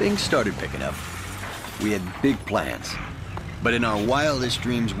things started picking up. We had big plans. But in our wildest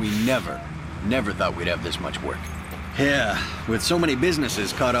dreams, we never thought we'd have this much work. Yeah, with so many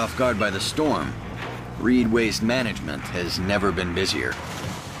businesses caught off guard by the storm, Reed Waste Management has never been busier.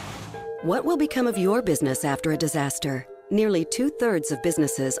 What will become of your business after a disaster? Nearly 2/3 of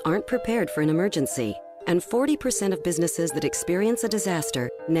businesses aren't prepared for an emergency, and 40% of businesses that experience a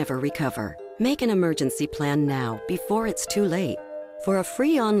disaster never recover. Make an emergency plan now, before it's too late. For a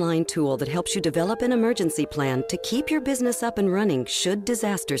free online tool that helps you develop an emergency plan to keep your business up and running should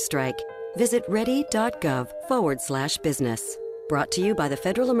disaster strike, visit ready.gov/business. Brought to you by the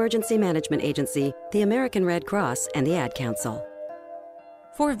Federal Emergency Management Agency, the American Red Cross, and the Ad Council.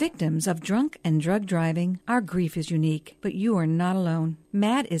 For victims of drunk and drug driving, our grief is unique, but you are not alone.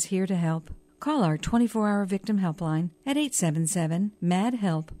 MAD is here to help. Call our 24-hour victim helpline at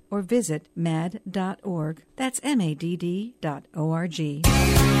 877-MAD-HELP or visit mad.org. That's MADD.org.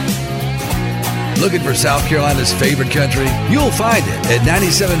 Looking for South Carolina's favorite country? You'll find it at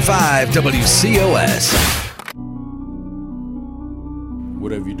 97.5 WCOS.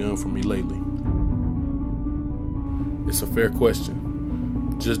 What have you done for me lately? It's a fair question.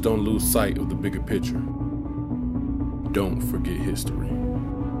 Just don't lose sight of the bigger picture. Don't forget history.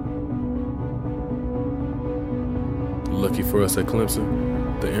 Lucky for us at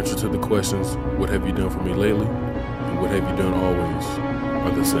Clemson, the answer to the questions, what have you done for me lately, and what have you done always,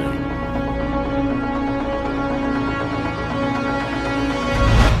 are the same.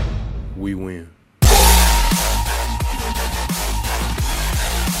 We win.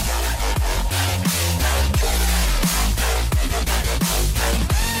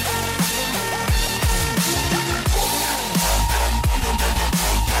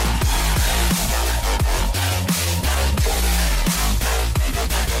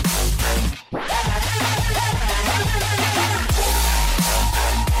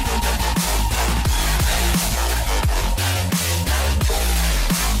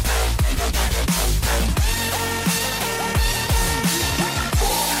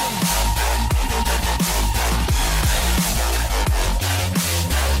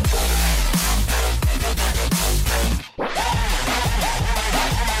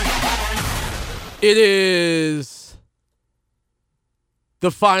 It is the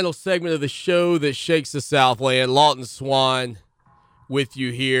final segment of the show that shakes the Southland. Lawton Swan with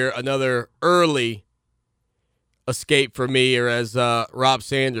you here. Another early escape for me, or as Rob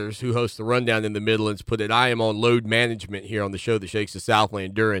Sanders, who hosts the Rundown in the Midlands, put it, I am on load management here on the show that shakes the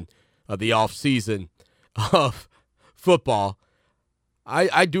Southland during the off season of football.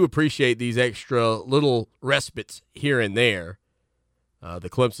 I do appreciate these extra little respites here and there.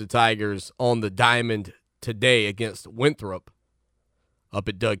 The Clemson Tigers on the diamond today against Winthrop up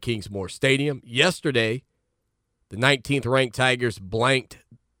at Doug Kingsmore Stadium. Yesterday, the 19th-ranked Tigers blanked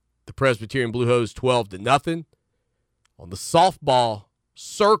the Presbyterian Blue Hose 12-0. On the softball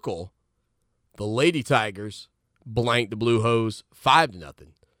circle, the Lady Tigers blanked the Blue Hose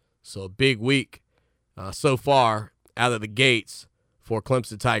 5-0. So a big week so far out of the gates for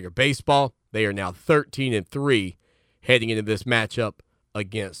Clemson Tiger baseball. They are now 13-3 heading into this matchup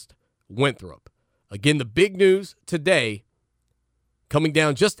against Winthrop. Again, the big news today coming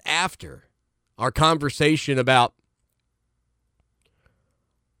down just after our conversation about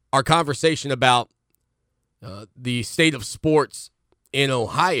the state of sports in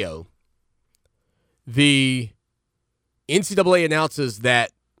Ohio. The NCAA announces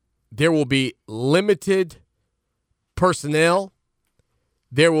that there will be limited personnel.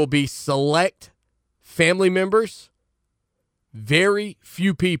 There will be select family members. Very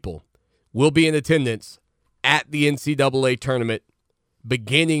few people will be in attendance at the NCAA tournament,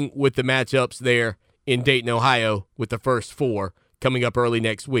 beginning with the matchups there in Dayton, Ohio, with the first four coming up early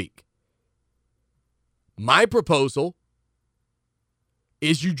next week. My proposal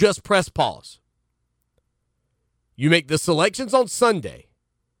is you just press pause. You make the selections on Sunday,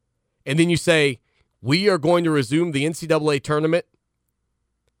 and then you say, we are going to resume the NCAA tournament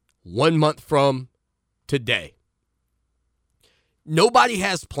 1 month from today. Nobody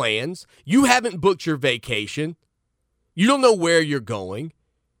has plans. You haven't booked your vacation. You don't know where you're going.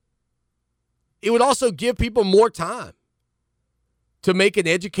 It would also give people more time to make an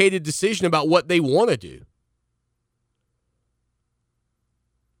educated decision about what they want to do.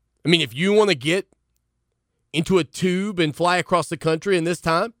 I mean, if you want to get into a tube and fly across the country in this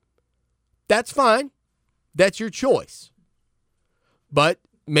time, that's fine. That's your choice. But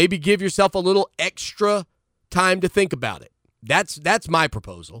maybe give yourself a little extra time to think about it. That's my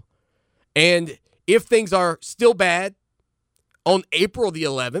proposal. And if things are still bad on April the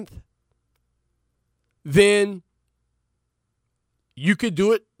 11th, then you could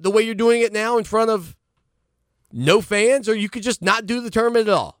do it the way you're doing it now in front of no fans, or you could just not do the tournament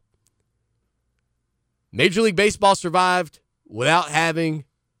at all. Major League Baseball survived without having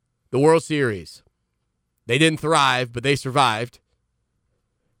the World Series. They didn't thrive, but they survived.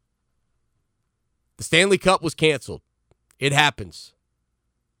 The Stanley Cup was canceled. It happens.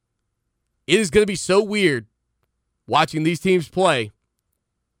 It is going to be so weird watching these teams play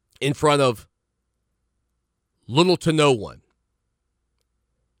in front of little to no one.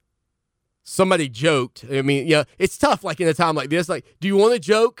 Somebody joked. I mean, yeah, it's tough like in a time like this. Like, do you want to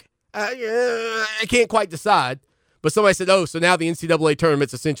joke? I can't quite decide. But somebody said, oh, so now the NCAA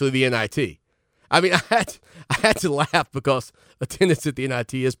tournament's essentially the NIT. I mean, I had to laugh because attendance at the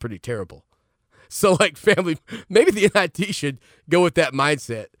NIT is pretty terrible. So, like, family, maybe the NIT should go with that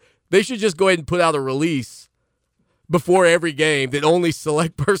mindset. They should just go ahead and put out a release before every game that only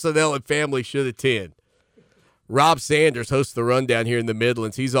select personnel and family should attend. Rob Sanders hosts the Rundown here in the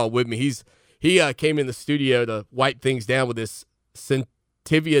Midlands. He's on with me. He came in the studio to wipe things down with this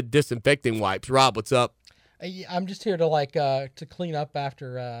Sentivia disinfecting wipes. Rob, what's up? I'm just here to to clean up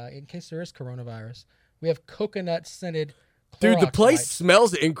after in case there is coronavirus. We have coconut scented Clorox Dude, the place wipes.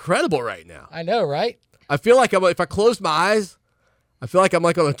 smells incredible right now. I know, right? I feel like if I close my eyes, I feel like I'm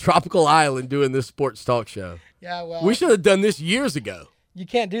like on a tropical island doing this sports talk show. Yeah, well, we should have done this years ago. You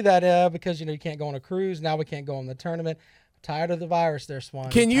can't do that because you can't go on a cruise. Now we can't go on the tournament. Tired of the virus there, Swanny.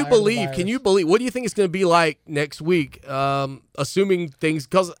 Can you believe? What do you think it's going to be like next week? Assuming things,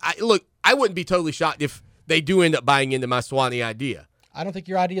 because I wouldn't be totally shocked if they do end up buying into my Swanny idea. I don't think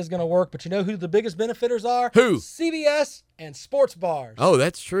your idea is going to work, but you know who the biggest benefiters are? Who? CBS and sports bars. Oh,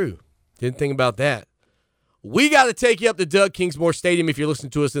 that's true. Didn't think about that. We got to take you up to Doug Kingsmore Stadium if you're listening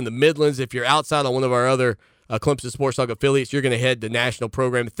to us in the Midlands. If you're outside on one of our other Clemson Sports Talk affiliates, you're going to head to national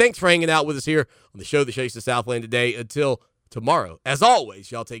program. Thanks for hanging out with us here on the show that shakes the Southland today. Until tomorrow, as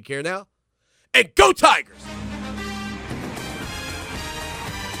always, y'all take care now. And go Tigers!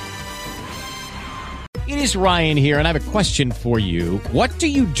 It is Ryan here, and I have a question for you. What do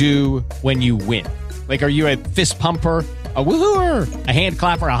you do when you win? Like, are you a fist pumper, a woohooer, a hand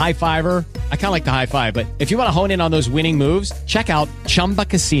clapper, a high fiver? I kind of like the high five, but if you want to hone in on those winning moves, check out Chumba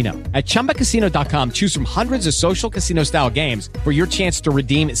Casino. At ChumbaCasino.com, choose from hundreds of social casino-style games for your chance to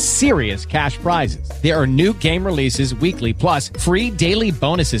redeem serious cash prizes. There are new game releases weekly, plus free daily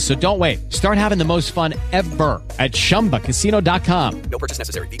bonuses, so don't wait. Start having the most fun ever at ChumbaCasino.com. No purchase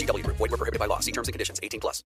necessary. VGW Group. Void where prohibited by law. See terms and conditions. 18+.